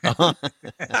podcast.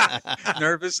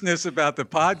 Nervousness about the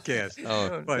podcast.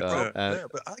 Oh, but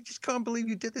but I just can't believe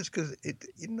you did this, because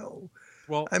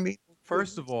Well, I mean,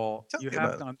 first of all, you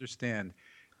have to understand,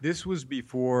 this was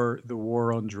before the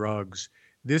war on drugs.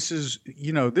 This is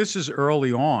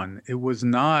early on. It was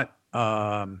not,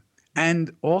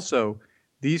 and also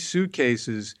these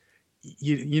suitcases,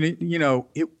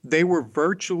 they were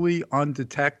virtually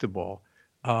undetectable.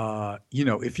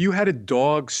 If you had a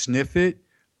dog sniff it,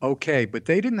 Okay, but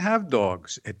they didn't have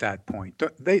dogs at that point.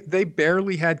 They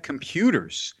barely had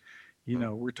computers.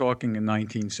 We're talking in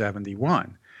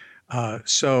 1971. And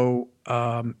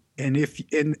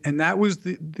that was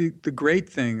the great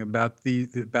thing about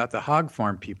the hog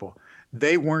farm people.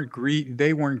 They weren't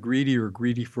greedy or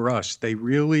greedy for us. They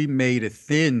really made a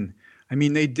thin. I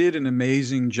mean, they did an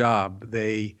amazing job.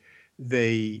 They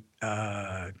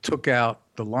took out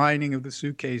the lining of the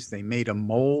suitcase. They made a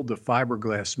mold, a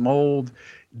fiberglass mold.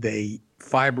 They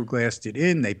fiberglassed it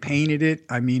in. They painted it.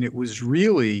 It was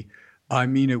really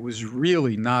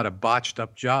not a botched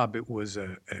up job. It was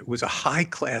a high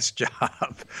class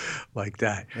job like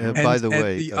that. By the And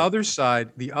way, the other side,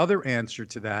 the other answer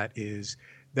to that is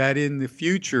that in the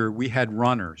future we had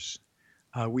runners,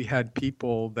 we had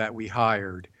people that we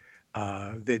hired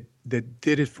that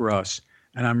did it for us,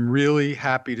 and I'm really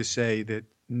happy to say that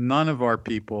none of our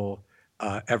people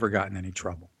ever got in any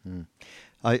trouble.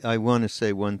 I want to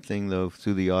say one thing, though,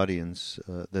 to the audience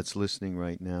that's listening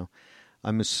right now.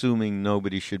 I'm assuming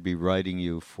nobody should be writing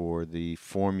you for the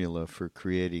formula for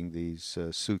creating these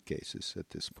suitcases at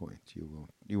this point. You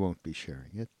won't be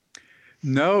sharing it.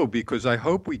 No, because I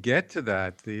hope we get to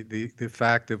that. The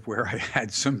fact of where I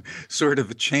had some sort of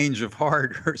a change of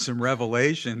heart or some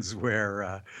revelations where,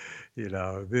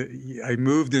 I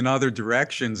moved in other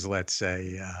directions, let's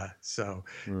say. So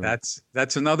Right.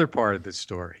 that's another part of the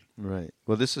story. Right.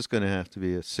 Well, this is going to have to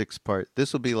be a 6-part.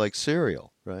 This will be like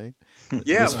Serial, right?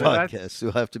 Yeah, This well, podcast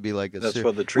will have to be like a That's Serial,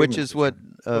 what the which treatment is what.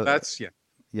 well, that's yeah.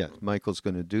 Yeah, Michael's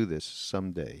going to do this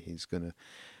someday. He's going to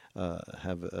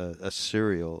have a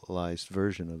serialized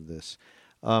version of this.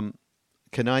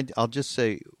 I'll just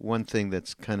say one thing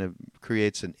that's kind of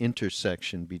creates an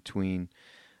intersection between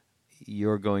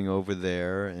you're going over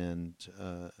there and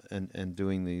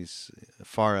doing these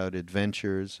far out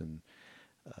adventures, and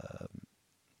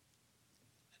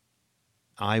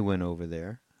I went over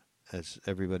there, as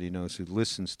everybody knows who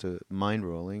listens to Mind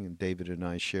Rolling, and David and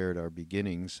I shared our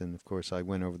beginnings, and of course I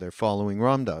went over there following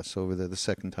Ram Dass over there the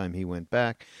second time he went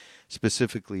back,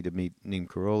 specifically to meet Neem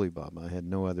Karoli Baba. I had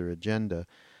no other agenda.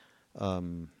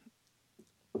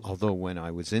 Although when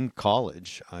I was in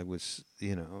college, I was,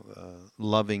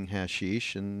 loving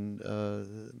hashish, and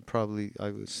probably I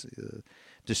was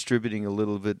distributing a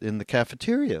little bit in the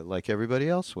cafeteria like everybody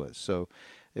else was. So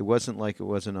it wasn't like it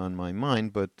wasn't on my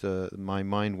mind, but my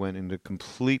mind went in a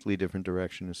completely different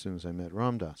direction as soon as I met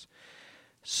Ram Dass.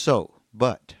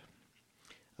 But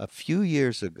a few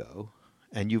years ago,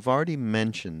 and you've already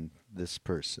mentioned this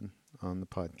person on the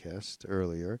podcast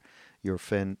earlier, your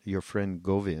friend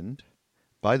Govind,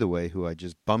 by the way, who I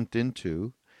just bumped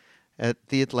into at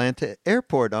the Atlanta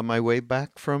airport on my way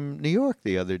back from New York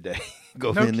the other day.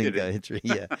 Govind and Gayatri.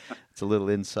 Yeah, it's a little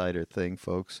insider thing,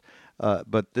 folks.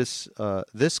 But this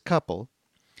couple,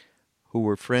 who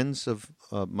were friends of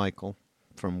Michael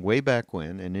from way back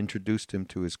when and introduced him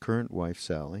to his current wife,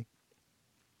 Sally,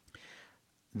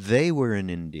 they were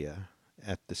in India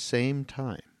at the same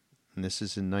time. And this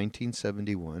is in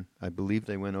 1971. I believe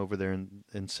they went over there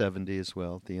in 70 as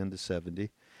well, at the end of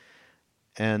 70.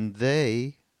 And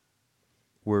they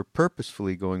were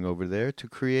purposefully going over there to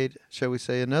create, shall we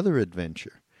say, another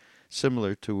adventure,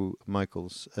 similar to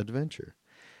Michael's adventure.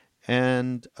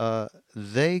 And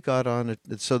they got on it.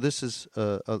 So this is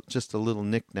just a little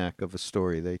knick-knack of a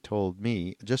story they told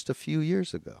me just a few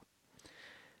years ago.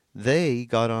 They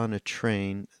got on a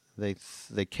train. They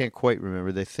can't quite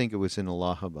remember. They think it was in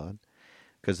Allahabad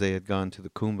because they had gone to the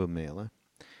Kumbh Mela.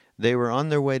 They were on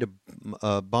their way to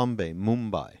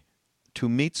Mumbai, to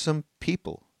meet some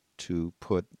people to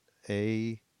put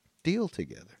a deal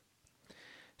together.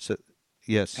 So,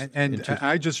 yes. And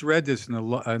I just read this in the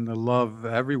Love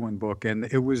Everyone book, and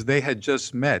it was they had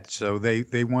just met, so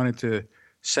they wanted to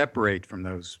separate from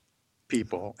those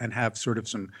people and have sort of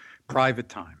some private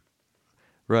time.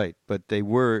 Right, but they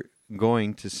were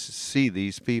going to see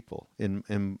these people in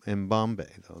Bombay,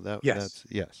 though.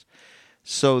 Yes.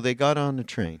 So they got on the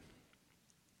train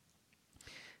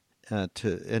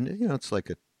it's like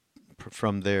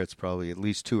from there it's probably at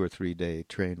least 2 or 3 day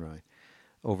train ride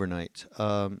overnight.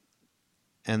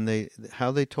 And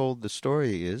how they told the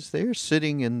story is they are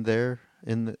sitting in their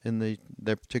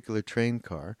particular train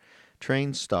car.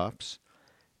 Train stops,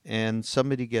 and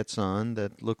somebody gets on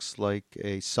that looks like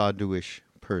a sadhuish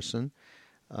person,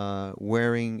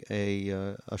 wearing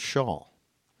a shawl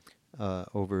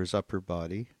over his upper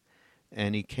body,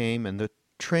 and he came, and the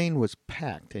train was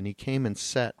packed, and he came and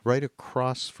sat right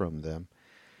across from them,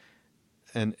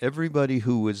 and everybody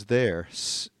who was there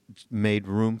made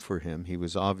room for him. He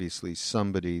was obviously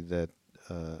somebody that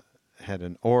had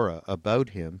an aura about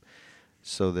him,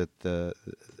 so that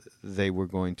they were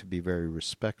going to be very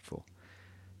respectful.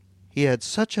 He had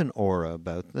such an aura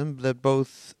about them that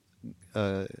both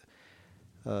of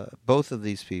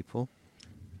these people,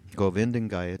 Govind and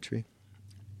Gayatri,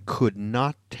 could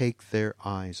not take their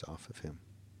eyes off of him.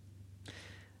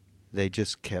 They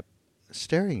just kept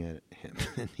staring at him,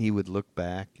 and he would look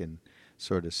back and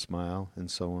sort of smile and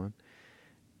so on.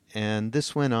 And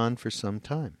this went on for some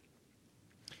time.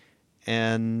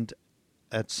 And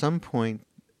at some point,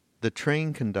 the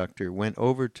train conductor went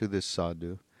over to this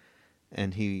sadhu,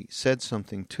 and he said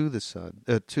something to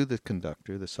the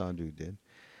conductor, the sadhu did,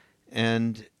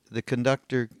 and the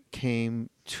conductor came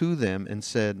to them and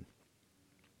said,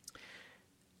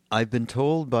 "I've been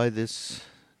told by this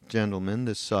gentleman,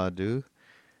 this sadhu,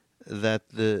 that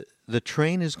the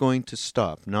train is going to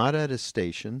stop, not at a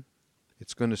station.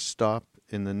 It's going to stop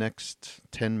in the next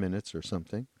 10 minutes or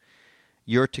something.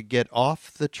 You're to get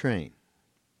off the train,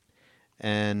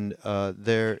 and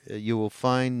there you will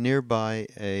find nearby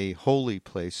a holy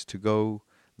place to go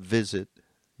visit.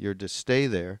 You're to stay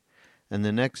there, and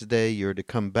the next day you're to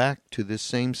come back to this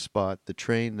same spot.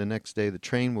 The next day the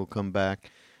train will come back,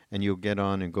 and you'll get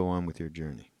on and go on with your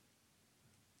journey."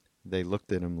 They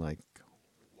looked at him like,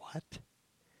 "What?"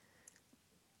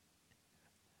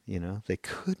 They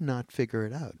could not figure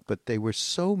it out, but they were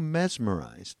so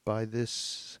mesmerized by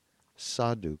this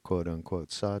sadhu,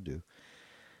 quote-unquote sadhu,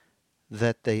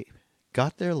 that they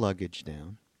got their luggage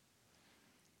down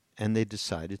and they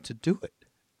decided to do it.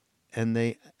 And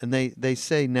they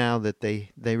say now that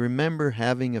they remember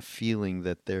having a feeling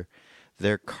that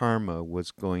their karma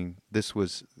was going, there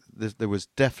was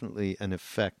definitely an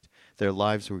effect. Their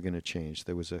lives were going to change.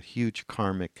 There was a huge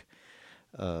karmic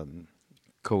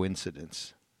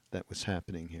coincidence that was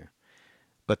happening here.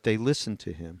 But they listened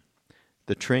to him.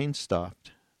 The train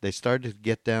stopped. They started to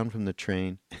get down from the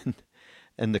train,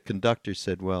 and the conductor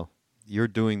said, "Well, you're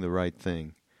doing the right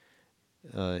thing.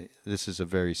 This is a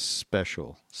very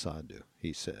special sadhu,"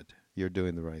 he said. "You're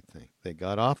doing the right thing." They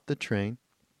got off the train.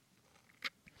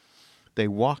 They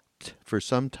walked for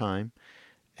some time,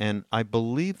 and I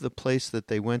believe the place that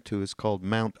they went to is called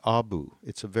Mount Abu.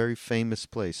 It's a very famous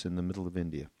place in the middle of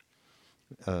India,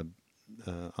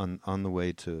 on the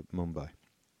way to Mumbai.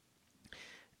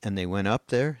 And they went up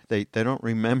there. They don't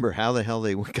remember how the hell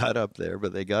they got up there,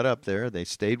 but they got up there. They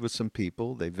stayed with some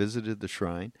people. They visited the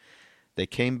shrine. They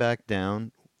came back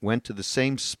down, went to the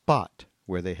same spot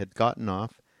where they had gotten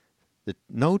off.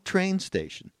 No train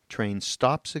station. Train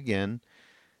stops again.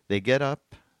 They get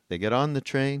up. They get on the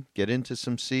train, get into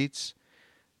some seats,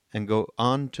 and go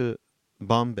on to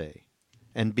Bombay.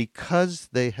 And because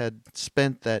they had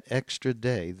spent that extra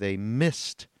day, they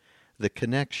missed the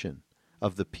connection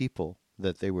of the people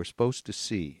that they were supposed to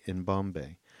see in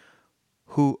Bombay,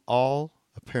 who all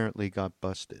apparently got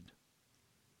busted.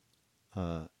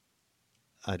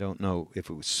 I don't know if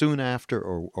it was soon after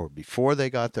or before they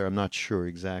got there. I'm not sure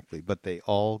exactly, but they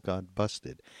all got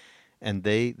busted. And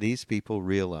these people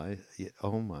realized,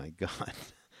 oh my God,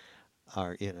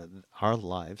 our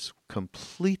lives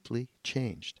completely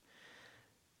changed.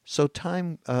 So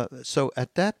so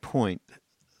at that point,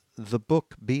 the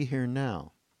book Be Here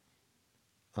Now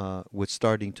was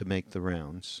starting to make the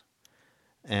rounds,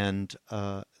 and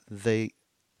they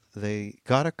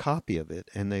got a copy of it,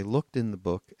 and they looked in the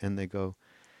book, and they go,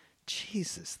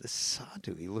 "Jesus, this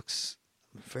sadhu, he looks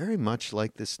very much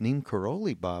like this Neem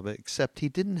Karoli Baba, except he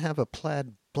didn't have a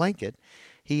plaid blanket.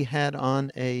 He had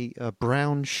on a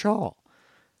brown shawl."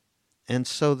 And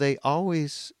so they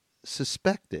always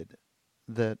suspected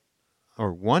that,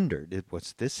 or wondered,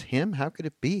 was this him? How could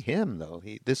it be him, though?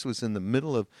 This was in the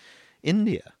middle of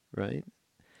India, right?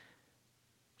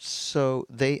 So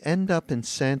they end up in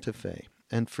Santa Fe.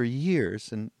 And for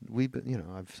years, and we've been,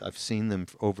 I've seen them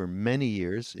over many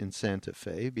years in Santa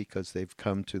Fe, because they've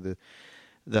come to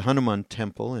the Hanuman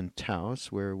Temple in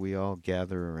Taos, where we all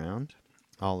gather around.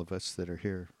 All of us that are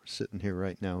here, sitting here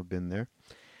right now, have been there.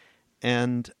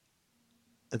 And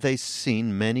they've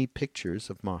seen many pictures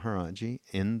of Maharaji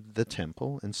in the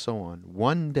temple and so on.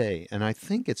 One day, and I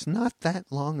think it's not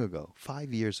that long ago,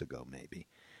 5 years ago maybe,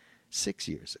 6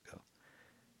 years ago,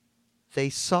 they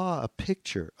saw a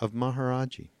picture of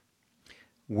Maharaji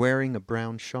wearing a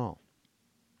brown shawl.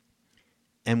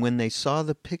 And when they saw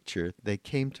the picture,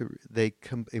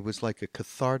 it was like a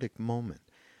cathartic moment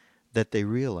that they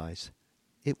realized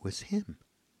it was him.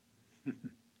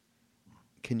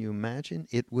 Can you imagine?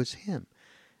 It was him.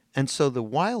 And so the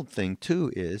wild thing,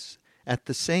 too, is at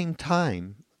the same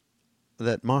time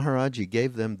that Maharaji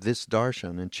gave them this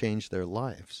darshan and changed their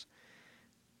lives,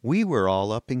 we were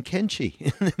all up in Kenchi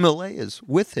in the Himalayas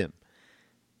with him.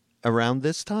 around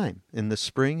this time, in the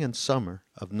spring and summer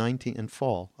of 19 and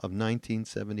fall of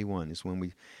 1971, is when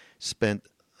we spent,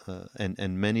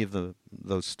 and many of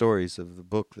those stories of the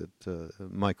book that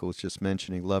Michael was just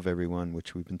mentioning, Love Everyone,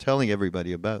 which we've been telling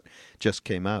everybody about, just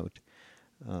came out.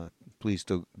 Please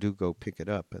do go pick it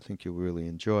up. I think you'll really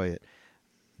enjoy it.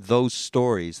 Those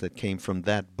stories that came from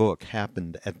that book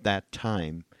happened at that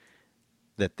time,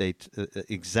 that they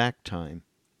exact time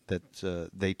that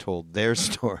they told their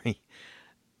story.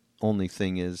 Only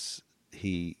thing is,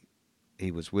 he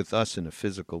was with us in a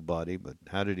physical body, but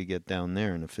how did he get down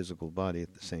there in a physical body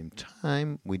at the same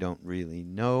time? We don't really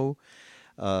know,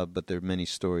 but there are many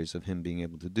stories of him being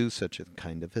able to do such a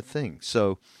kind of a thing.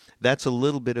 So that's a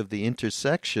little bit of the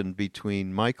intersection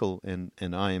between Michael and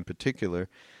I in particular,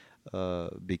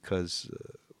 because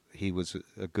he was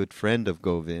a good friend of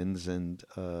Govind's, and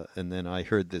then I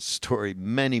heard this story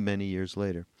many years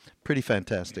later. Pretty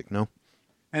fantastic, no?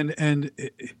 And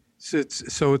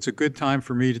so it's a good time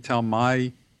for me to tell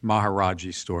my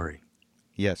Maharaji story.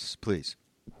 Yes, please.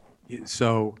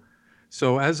 So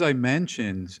as I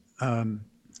mentioned,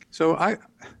 so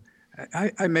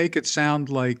I make it sound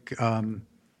like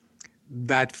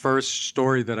that first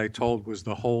story that I told was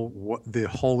the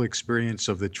whole experience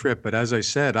of the trip. But as I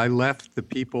said, I left the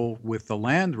people with the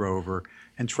Land Rover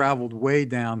and traveled way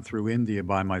down through India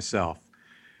by myself.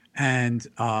 And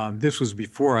this was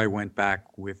before I went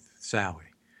back with Sally.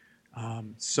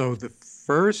 So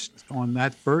on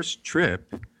that first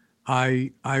trip,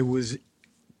 I was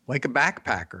like a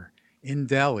backpacker in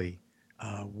Delhi,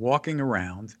 walking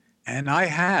around, and I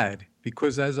had,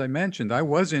 because as I mentioned, I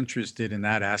was interested in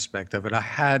that aspect of it. I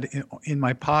had in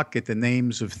my pocket the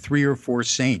names of 3 or 4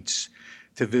 saints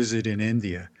to visit in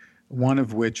India, one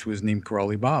of which was Neem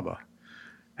Karoli Baba.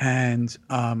 And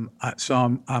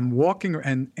so I'm walking,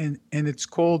 and it's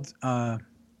called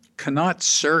Connaught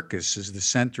Circus is the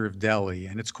center of Delhi,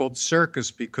 and it's called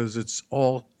circus because it's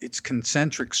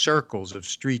concentric circles of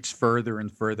streets further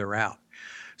and further out.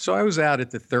 So I was out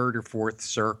at the 3rd or 4th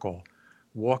circle,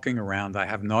 walking around. I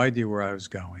have no idea where I was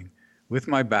going, with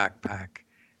my backpack,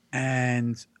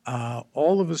 and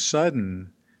all of a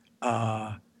sudden,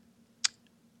 a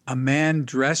man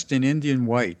dressed in Indian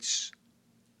whites.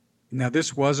 Now,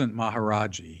 this wasn't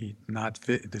Maharaji, not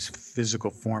this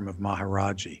physical form of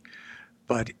Maharaji,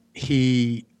 but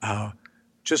he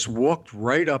just walked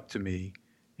right up to me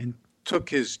and took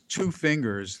his 2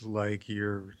 fingers like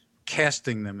you're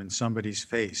casting them in somebody's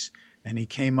face, and he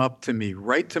came up to me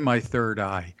right to my 3rd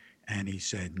eye, and he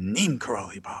said, "Neem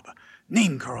Karoli Baba,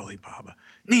 Neem Karoli Baba,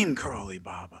 Neem Karoli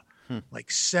Baba,"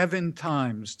 like 7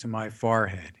 times to my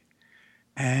forehead.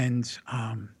 And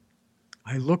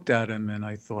I looked at him and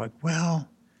I thought, well,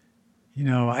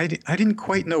 I didn't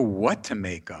quite know what to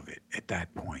make of it at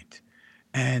that point.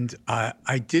 And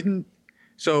I didn't,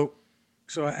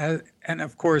 and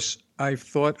of course, I've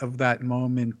thought of that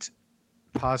moment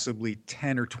possibly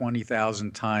 10 or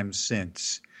 20,000 times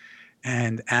since,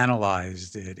 and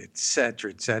analyzed it, et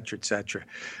cetera, et cetera, et cetera.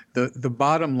 The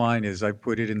bottom line is, I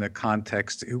put it in the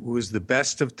context, it was the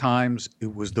best of times,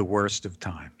 it was the worst of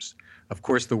times. Of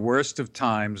course, the worst of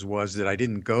times was that I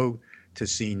didn't go to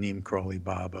see Neem Karoli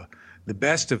Baba. The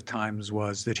best of times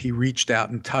was that he reached out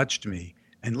and touched me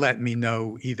and let me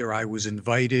know either I was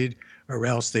invited or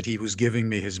else that he was giving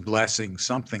me his blessing,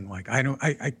 something like,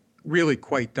 I really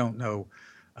quite don't know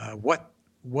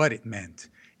what it meant,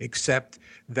 except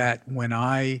that when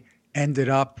I ended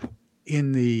up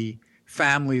in the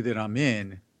family that I'm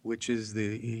in, which is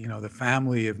the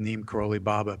family of Neem Karoli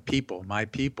Baba people, my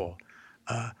people,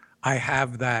 I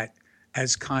have that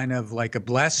as kind of like a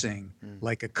blessing,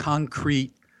 like a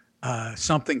concrete,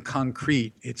 something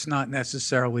concrete. It's not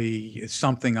necessarily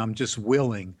something I'm just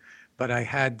willing, but I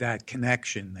had that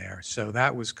connection there. So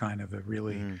that was kind of a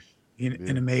really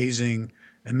an amazing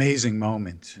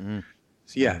moment.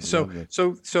 Yeah.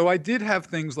 So I did have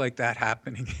things like that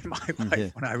happening in my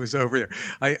life when I was over there.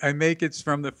 I make it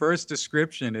from the first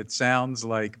description, it sounds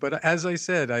like, but as I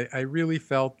said, I really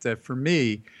felt that for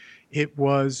me, it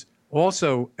was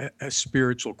also a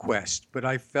spiritual quest, but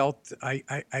I felt,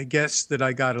 I guess that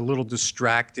I got a little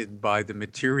distracted by the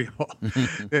material,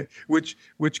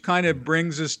 which kind of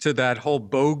brings us to that whole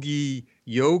bogey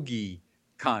yogi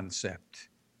concept.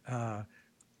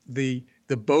 The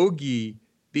bogey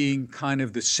being kind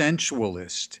of the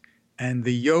sensualist, and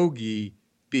the yogi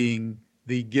being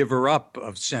the giver up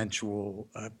of sensual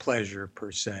pleasure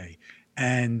per se.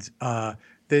 And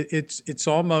it's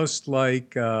almost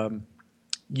like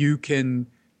you can,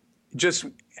 just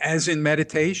as in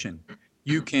meditation,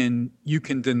 you can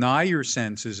deny your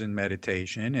senses in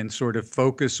meditation and sort of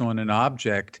focus on an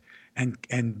object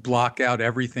and block out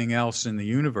everything else in the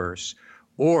universe,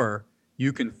 or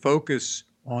you can focus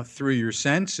on through your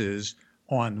senses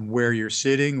on where you're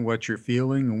sitting, what you're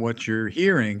feeling, and what you're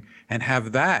hearing, and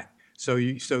have that. So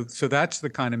that's the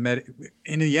kind of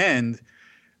in the end,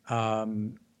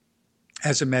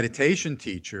 as a meditation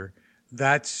teacher,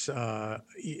 that's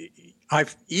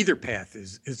either path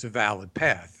is a valid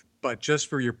path, but just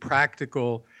for your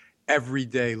practical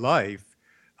everyday life,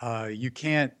 you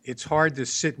can't. It's hard to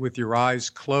sit with your eyes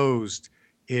closed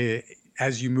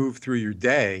as you move through your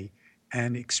day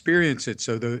and experience it.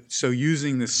 So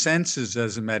using the senses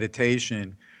as a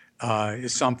meditation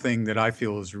is something that I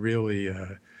feel is really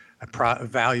a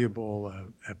valuable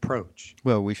approach.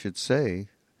 Well, we should say,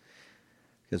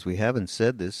 because we haven't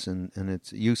said this, and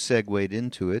it's you segued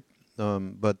into it,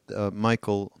 but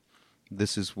Michael,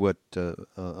 this is what a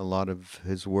lot of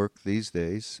his work these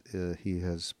days. He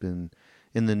has been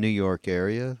in the New York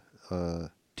area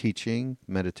teaching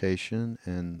meditation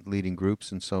and leading groups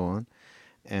and so on.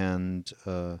 And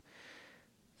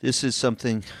this is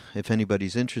something, if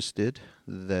anybody's interested,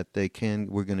 that they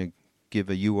can, we're going to give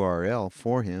a URL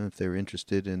for him if they're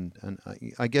interested. And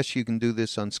I guess you can do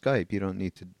this on Skype. You don't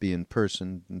need to be in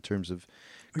person in terms of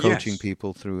coaching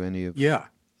people through any of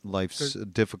life's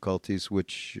difficulties,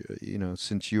 which,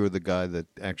 since you're the guy that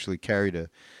actually carried a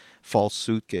false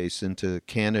suitcase into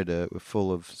Canada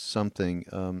full of something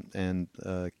and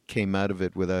came out of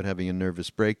it without having a nervous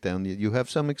breakdown, you have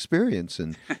some experience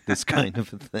in this kind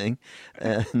of a thing,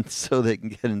 and so they can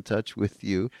get in touch with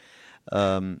you.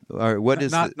 Or what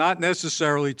is not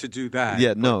necessarily to do that?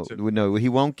 Yeah, no. He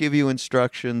won't give you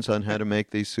instructions on how to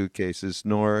make these suitcases,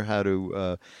 nor how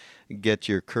to get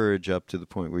your courage up to the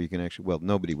point where you can actually. Well,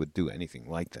 nobody would do anything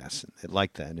like that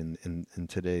in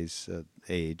today's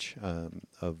age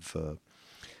of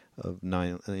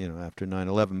nine. After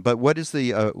 9/11. But what is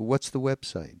what's the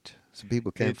website so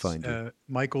people can find you?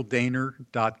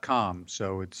 MichaelDaner.com.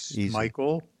 So it's Easy.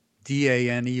 Michael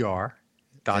DANER.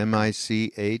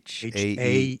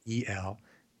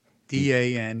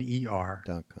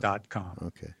 MichaelDaner.com.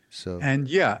 Okay, so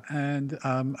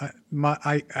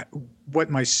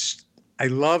I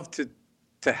love to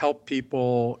help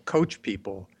people, coach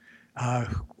people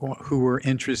who are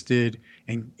interested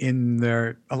in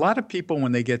their. A lot of people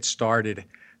when they get started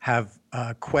have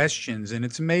questions, and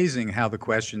it's amazing how the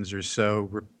questions are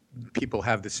so. People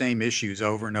have the same issues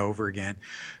over and over again.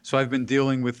 So I've been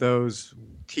dealing with those.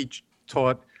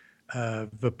 Taught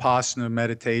Vipassana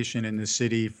meditation in the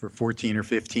city for 14 or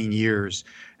 15 years.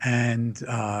 And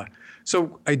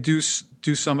so I do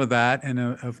some of that. And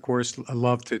of course, I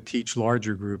love to teach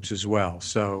larger groups as well.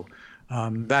 So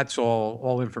that's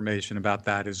all information about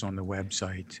that is on the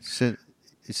website. Since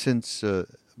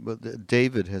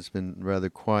David has been rather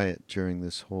quiet during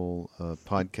this whole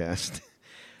podcast,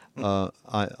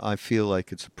 I feel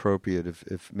like it's appropriate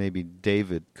if maybe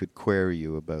David could query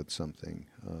you about something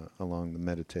along the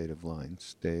meditative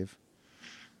lines. Dave?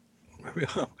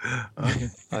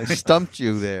 I stumped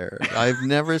you there. I've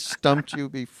never stumped you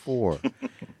before.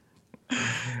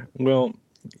 Well,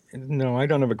 no, I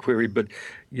don't have a query, but,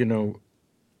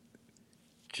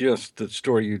 just the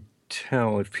story you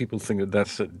tell, if people think that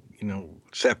that's,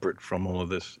 separate from all of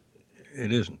this,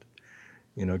 it isn't.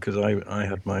 Because I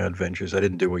had my adventures. I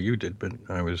didn't do what you did, but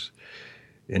I was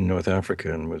in North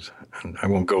Africa and I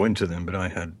won't go into them, but I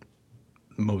had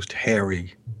the most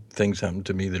hairy things happen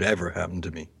to me that ever happened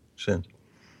to me since.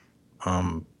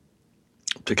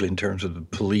 Particularly in terms of the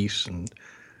police and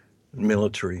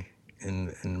military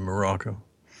in Morocco.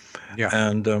 Yeah.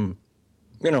 And,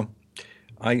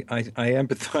 I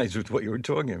empathize with what you were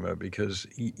talking about because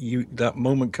that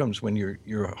moment comes when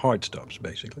your heart stops,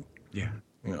 basically. Yeah.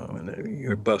 And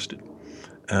you're busted.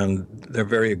 And they're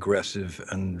very aggressive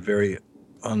and very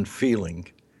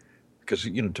unfeeling because,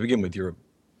 to begin with, you're a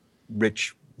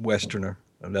rich Westerner,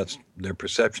 and that's their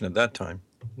perception at that time.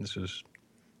 This was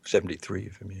 73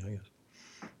 for me, I guess.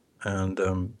 And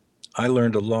I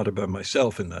learned a lot about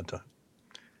myself in that time,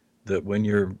 that when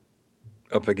you're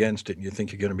up against it and you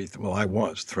think you're going to be, I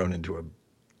was thrown into a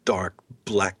dark,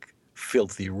 black,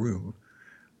 filthy room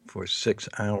for 6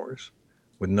 hours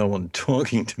with no one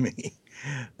talking to me,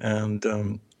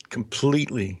 and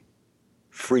completely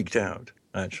freaked out,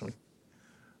 actually.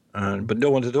 But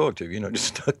no one to talk to,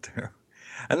 just stuck there.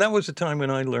 And that was the time when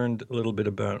I learned a little bit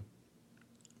about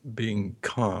being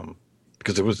calm,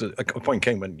 because there was a point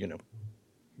came when, you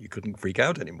couldn't freak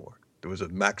out anymore. There was a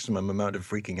maximum amount of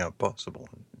freaking out possible.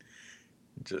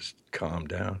 Just calm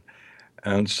down.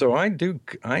 And so I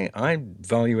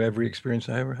value every experience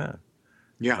I ever had.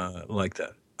 Yeah. Like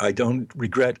that. I don't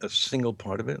regret a single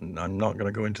part of it, and I'm not going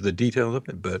to go into the details of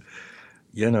it, but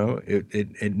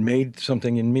it made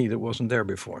something in me that wasn't there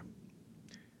before.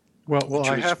 Well, Which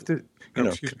I was, have to. Oh,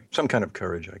 excuse me. some kind of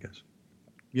courage, I guess.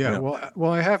 Yeah. Yeah.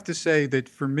 Well, I have to say that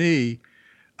for me,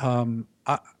 um,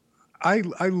 I,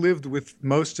 I lived with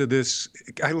most of this.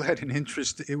 I had an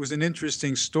interest. It was an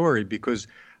interesting story because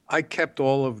I kept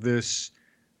all of this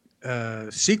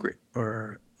secret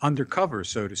or undercover,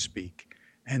 so to speak.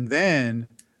 And then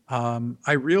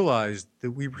I realized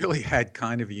that we really had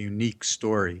kind of a unique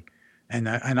story, and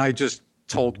I just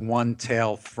told one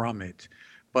tale from it.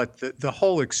 But the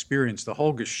whole experience, the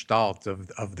whole gestalt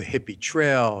of the hippie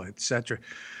trail, etc.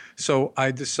 So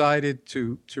I decided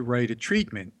to write a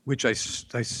treatment, which I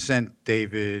sent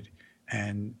David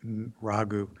and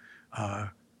Raghu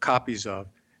copies of,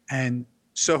 and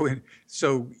so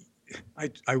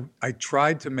I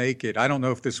tried to make it. I don't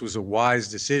know if this was a wise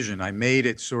decision. I made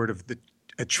it sort of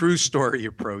a true story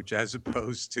approach as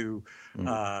opposed to,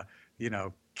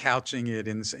 couching it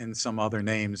in some other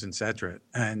names, etc.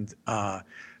 And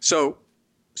so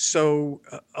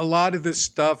a lot of the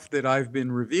stuff that I've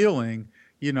been revealing,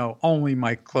 only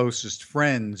my closest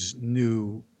friends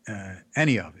knew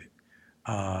any of it.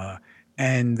 Uh,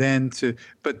 and then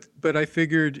but I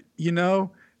figured,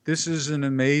 this is an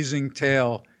amazing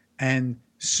tale, and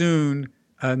soon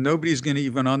nobody's going to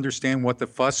even understand what the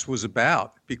fuss was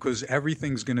about because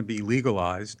everything's going to be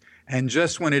legalized. And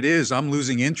just when it is, I'm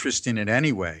losing interest in it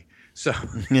anyway. So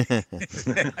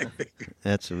I figured,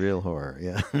 That's a real horror.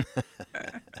 Yeah.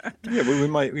 Yeah, but we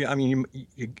might. I mean,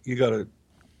 you got to,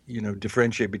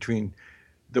 differentiate between.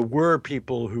 There were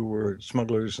people who were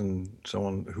smugglers and so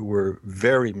on who were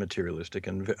very materialistic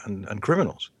and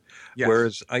criminals. yes.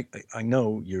 Whereas I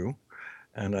know you,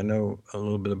 and I know a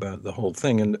little bit about the whole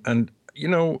thing, and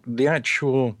the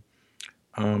actual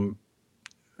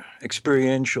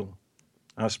experiential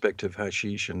aspect of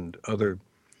hashish and other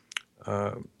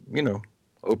uh,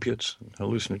 opiates, and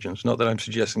hallucinogens. Not that I'm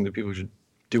suggesting that people should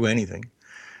do anything,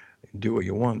 do what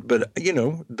you want, but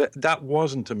that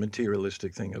wasn't a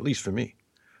materialistic thing, at least for me.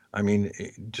 I mean,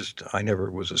 I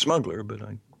never was a smuggler, but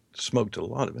I smoked a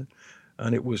lot of it,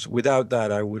 and it was without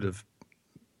that I would have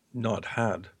not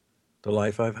had the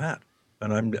life I've had,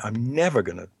 and I'm never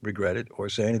going to regret it or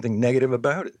say anything negative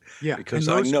about it. Yeah, because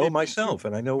and I most know people myself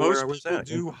and I know where most I was people at.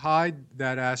 do hide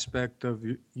that aspect of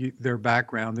their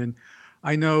background. And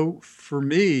I know for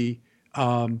me,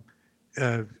 uh,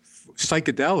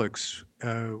 psychedelics,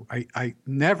 I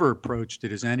never approached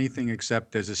it as anything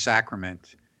except as a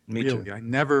sacrament. Me Really,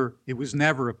 too. it was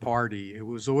never a party. It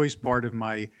was always part of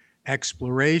my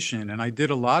exploration. And I did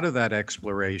a lot of that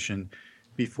exploration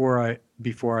before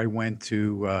I went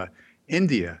to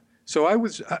India. So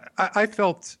I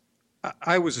felt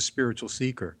I was a spiritual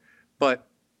seeker, but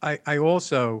I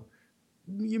also,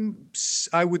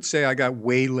 I would say I got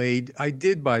waylaid. I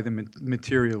did by the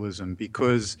materialism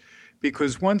because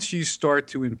once you start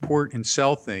to import and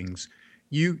sell things,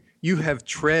 you have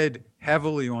tread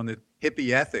heavily on the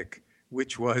hippie ethic,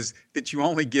 which was that you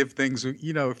only give things.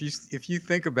 If you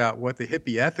think about what the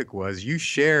hippie ethic was, you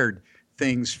shared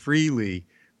things freely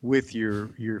with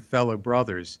your fellow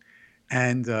brothers,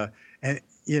 and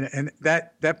and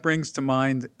that brings to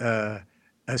mind a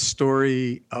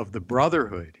story of the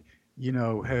Brotherhood.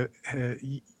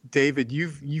 David,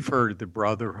 you've heard of the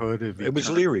Brotherhood of It was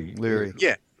Eternity. Leary. Leary.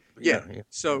 Yeah, yeah. Yeah.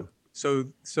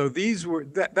 So these were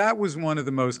that was one of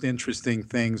the most interesting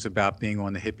things about being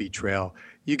on the hippie trail.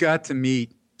 You got to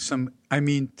meet some. I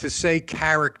mean, to say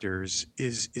characters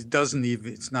it doesn't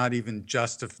even it's not even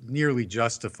nearly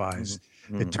justifies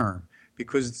the term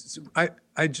because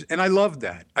and I love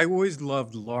that. I always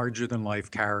loved larger than life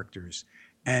characters,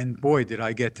 and boy, did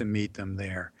I get to meet them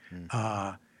there.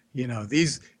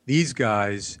 These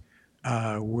guys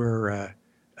were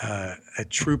a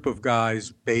troop of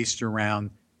guys based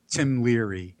around Tim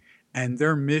Leary, and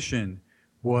their mission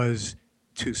was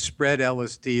to spread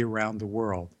LSD around the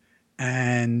world.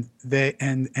 And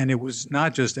it was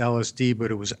not just LSD,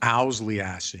 but it was Owsley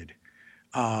acid,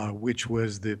 which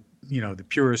was the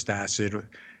purest acid.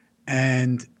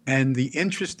 And the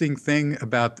interesting thing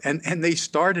about and they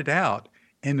started out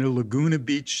in a Laguna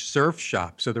Beach surf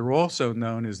shop, so they're also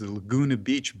known as the Laguna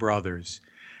Beach Brothers.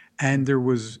 And there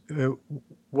was,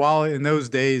 while in those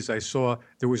days I saw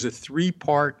there was a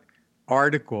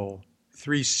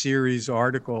three-series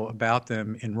article about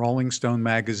them in Rolling Stone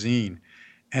magazine,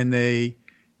 and they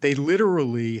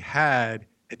literally had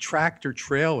a tractor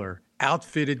trailer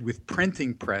outfitted with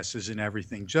printing presses and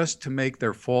everything just to make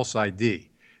their false ID.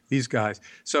 These guys.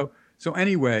 So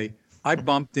anyway, I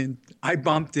bumped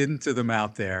into them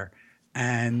out there,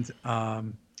 and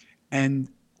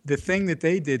the thing that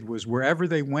they did was wherever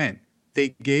they went, they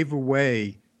gave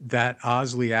away that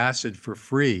Osley acid for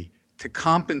free to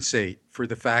compensate for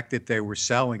the fact that they were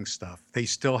selling stuff. They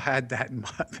still had that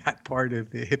that part of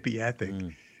the hippie ethic,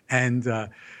 and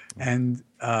and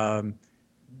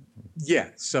yeah,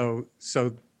 so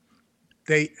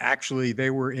they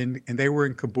were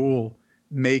in Kabul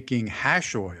making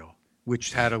hash oil,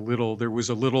 which had there was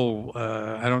a little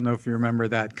I don't know if you remember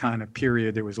that kind of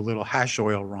period. There was a little hash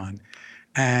oil run,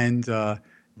 and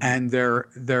their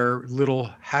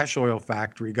little hash oil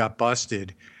factory got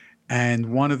busted. And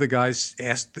one of the guys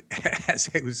asked, as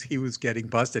he was getting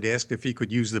busted, asked if he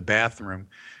could use the bathroom,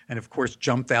 and of course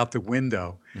jumped out the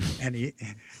window. And he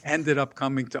ended up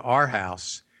coming to our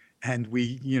house, and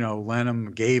we,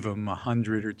 gave him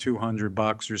 $100 or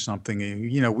 $200 or something.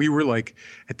 And, we were like,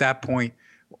 at that point,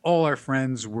 all our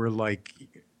friends were like,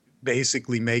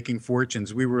 basically making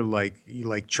fortunes. We were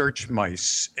like church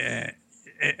mice, and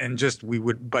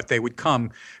but they would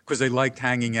come because they liked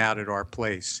hanging out at our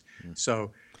place.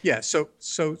 So. Yeah, so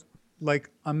like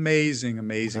amazing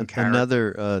character.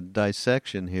 Another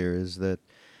dissection here is that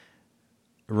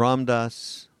Ram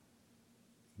Dass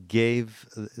gave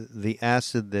the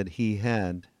acid that he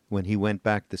had when he went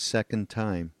back the second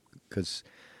time, because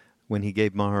when he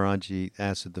gave Maharaji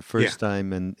acid the first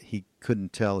time and he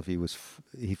couldn't tell if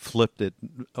he flipped it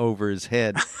over his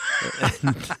head.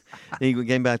 And he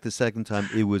came back the second time,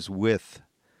 it was with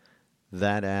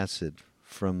that acid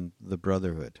from the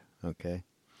Brotherhood, okay?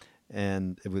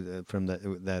 And it was from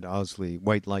that Osley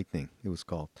White Lightning, it was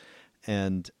called,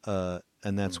 and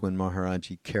that's when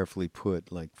Maharaji carefully put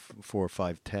like 4 or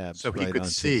 5 tabs so right he could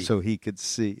onto see. it, so he could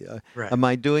see. Right. Am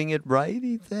I doing it right?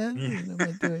 He said. Yeah. Am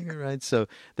I doing it right? So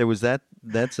there was that.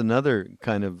 That's another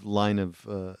kind of line of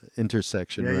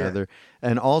intersection, rather.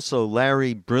 And also,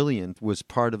 Larry Brilliant was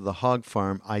part of the hog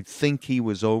farm. I think he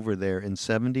was over there in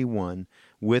 '71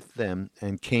 with them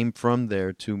and came from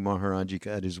there to Maharaji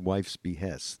at his wife's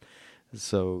behest.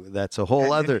 So that's a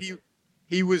whole other. And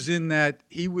he was in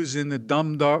the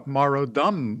Dum Maro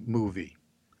Dum movie.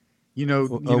 Was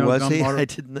Dum he? Maro, I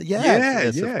didn't.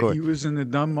 Yes, yeah. Of course. He was in the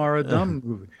Dum Maro Dum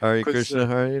movie. Hare Krishna,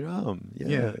 Hare Ram.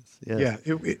 Yes, yeah.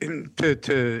 And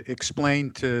to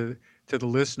explain to the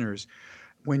listeners,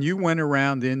 when you went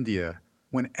around India,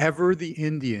 whenever the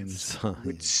Indians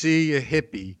would see a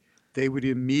hippie, they would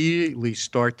immediately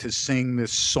start to sing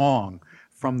this song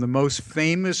from the most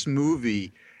famous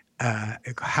movie.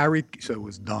 So it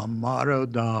was Dam Maro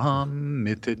Dam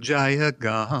Mitajaya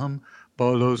Gam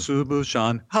Bolo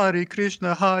Subushan Hare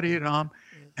Krishna Hare Ram,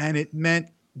 and it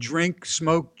meant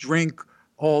smoke, drink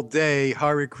all day,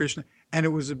 Hare Krishna, and it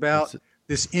was about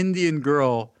this Indian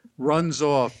girl runs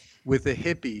off with the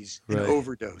hippies and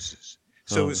overdoses.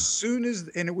 So as soon as,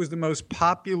 and it was the most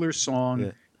popular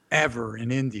song ever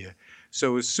in India.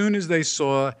 So as soon as they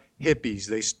saw hippies,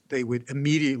 they would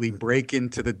immediately break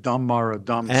into the Dum Maro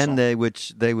Dum song. And they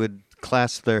would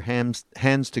clasp their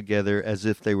hands together as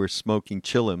if they were smoking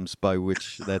chillums, by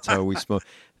which that's how we smoke.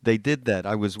 They did that.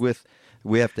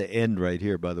 We have to end right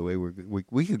here, by the way.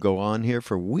 We could go on here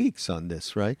for weeks on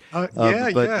this, right? But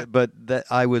that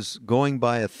I was going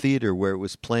by a theater where it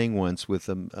was playing once with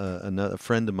a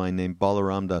friend of mine named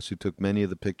Balaram Das, who took many of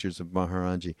the pictures of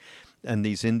Maharaji. And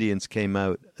these Indians came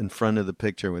out in front of the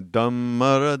picture with dum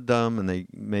mara dum, and they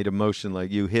made a motion like,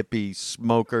 you hippie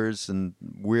smokers and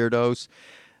weirdos.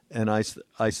 And I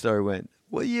started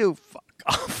will you fuck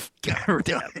off?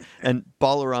 And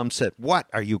Balaram said, what,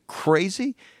 are you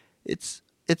crazy? It's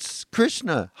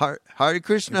Krishna, Hare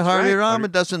Krishna, Hare Ram.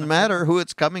 It doesn't matter who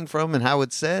it's coming from and how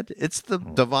it's said. It's the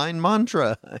divine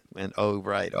mantra. I went, oh,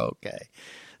 right, okay.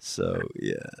 So,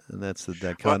 and that's the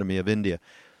dichotomy of India.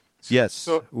 Yes.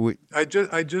 So I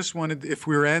just wanted, if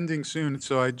we're ending soon,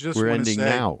 so I just we're want to say.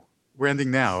 Now. We're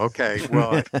ending now. Okay.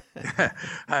 Well,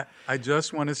 I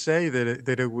just want to say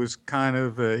that it was kind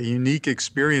of a unique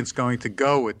experience going to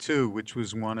Goa too, which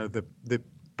was one of the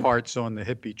parts on the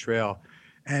hippie trail.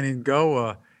 And in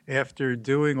Goa, after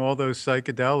doing all those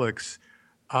psychedelics,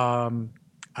 I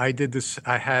had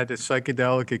a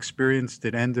psychedelic experience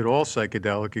that ended all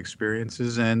psychedelic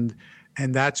experiences, and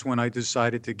that's when I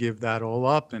decided to give that all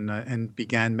up and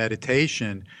began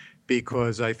meditation,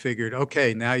 because I figured,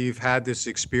 okay, now you've had this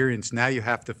experience, now you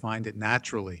have to find it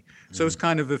naturally. So it's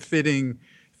kind of a fitting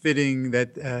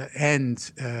that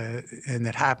end, and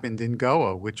that happened in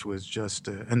Goa, which was just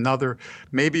another.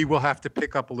 Maybe we'll have to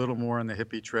pick up a little more on the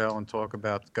hippie trail and talk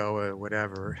about Goa or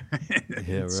whatever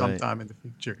sometime in the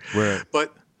future.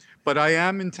 But I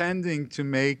am intending to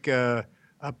make a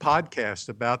podcast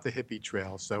about the hippie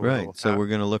trail. So so we're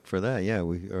going to look for that. Yeah,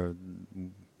 we are.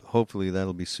 Hopefully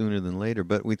that'll be sooner than later.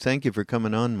 But we thank you for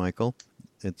coming on, Michael.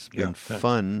 It's been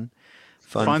fun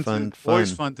Fun.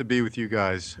 Always fun to be with you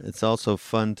guys. It's also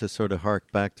fun to sort of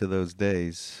hark back to those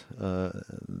days.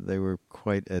 They were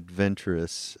quite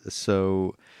adventurous.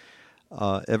 So,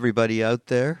 everybody out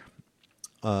there,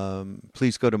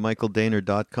 please go to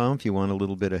michaeldaner.com if you want a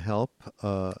little bit of help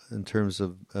in terms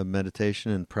of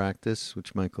meditation and practice,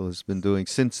 which Michael has been doing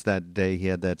since that day he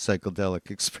had that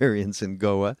psychedelic experience in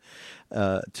Goa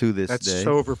to this That's day.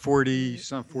 over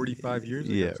 45 years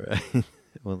ago. Yeah, right.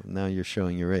 Well, now you're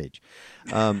showing your age.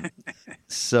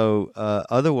 So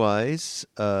otherwise,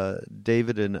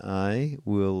 David and I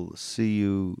will see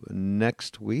you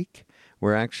next week.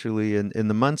 We're actually, in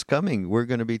the months coming, we're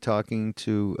going to be talking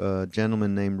to a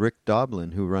gentleman named Rick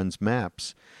Doblin, who runs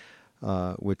MAPS,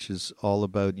 which is all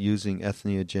about using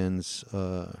entheogens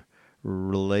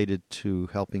related to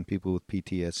helping people with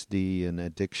PTSD and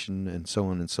addiction and so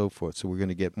on and so forth. So we're going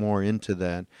to get more into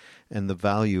that and the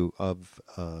value of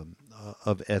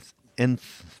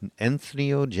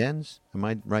entheogens. Am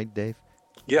I right, Dave?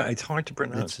 Yeah, it's hard to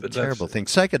pronounce. It's a but terrible thing.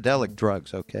 Psychedelic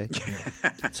drugs, okay?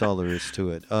 That's all there is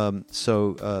to it.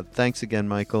 So thanks again,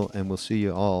 Michael, and we'll see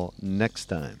you all next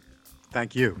time.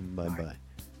 Thank you. Bye-bye.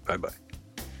 Bye-bye.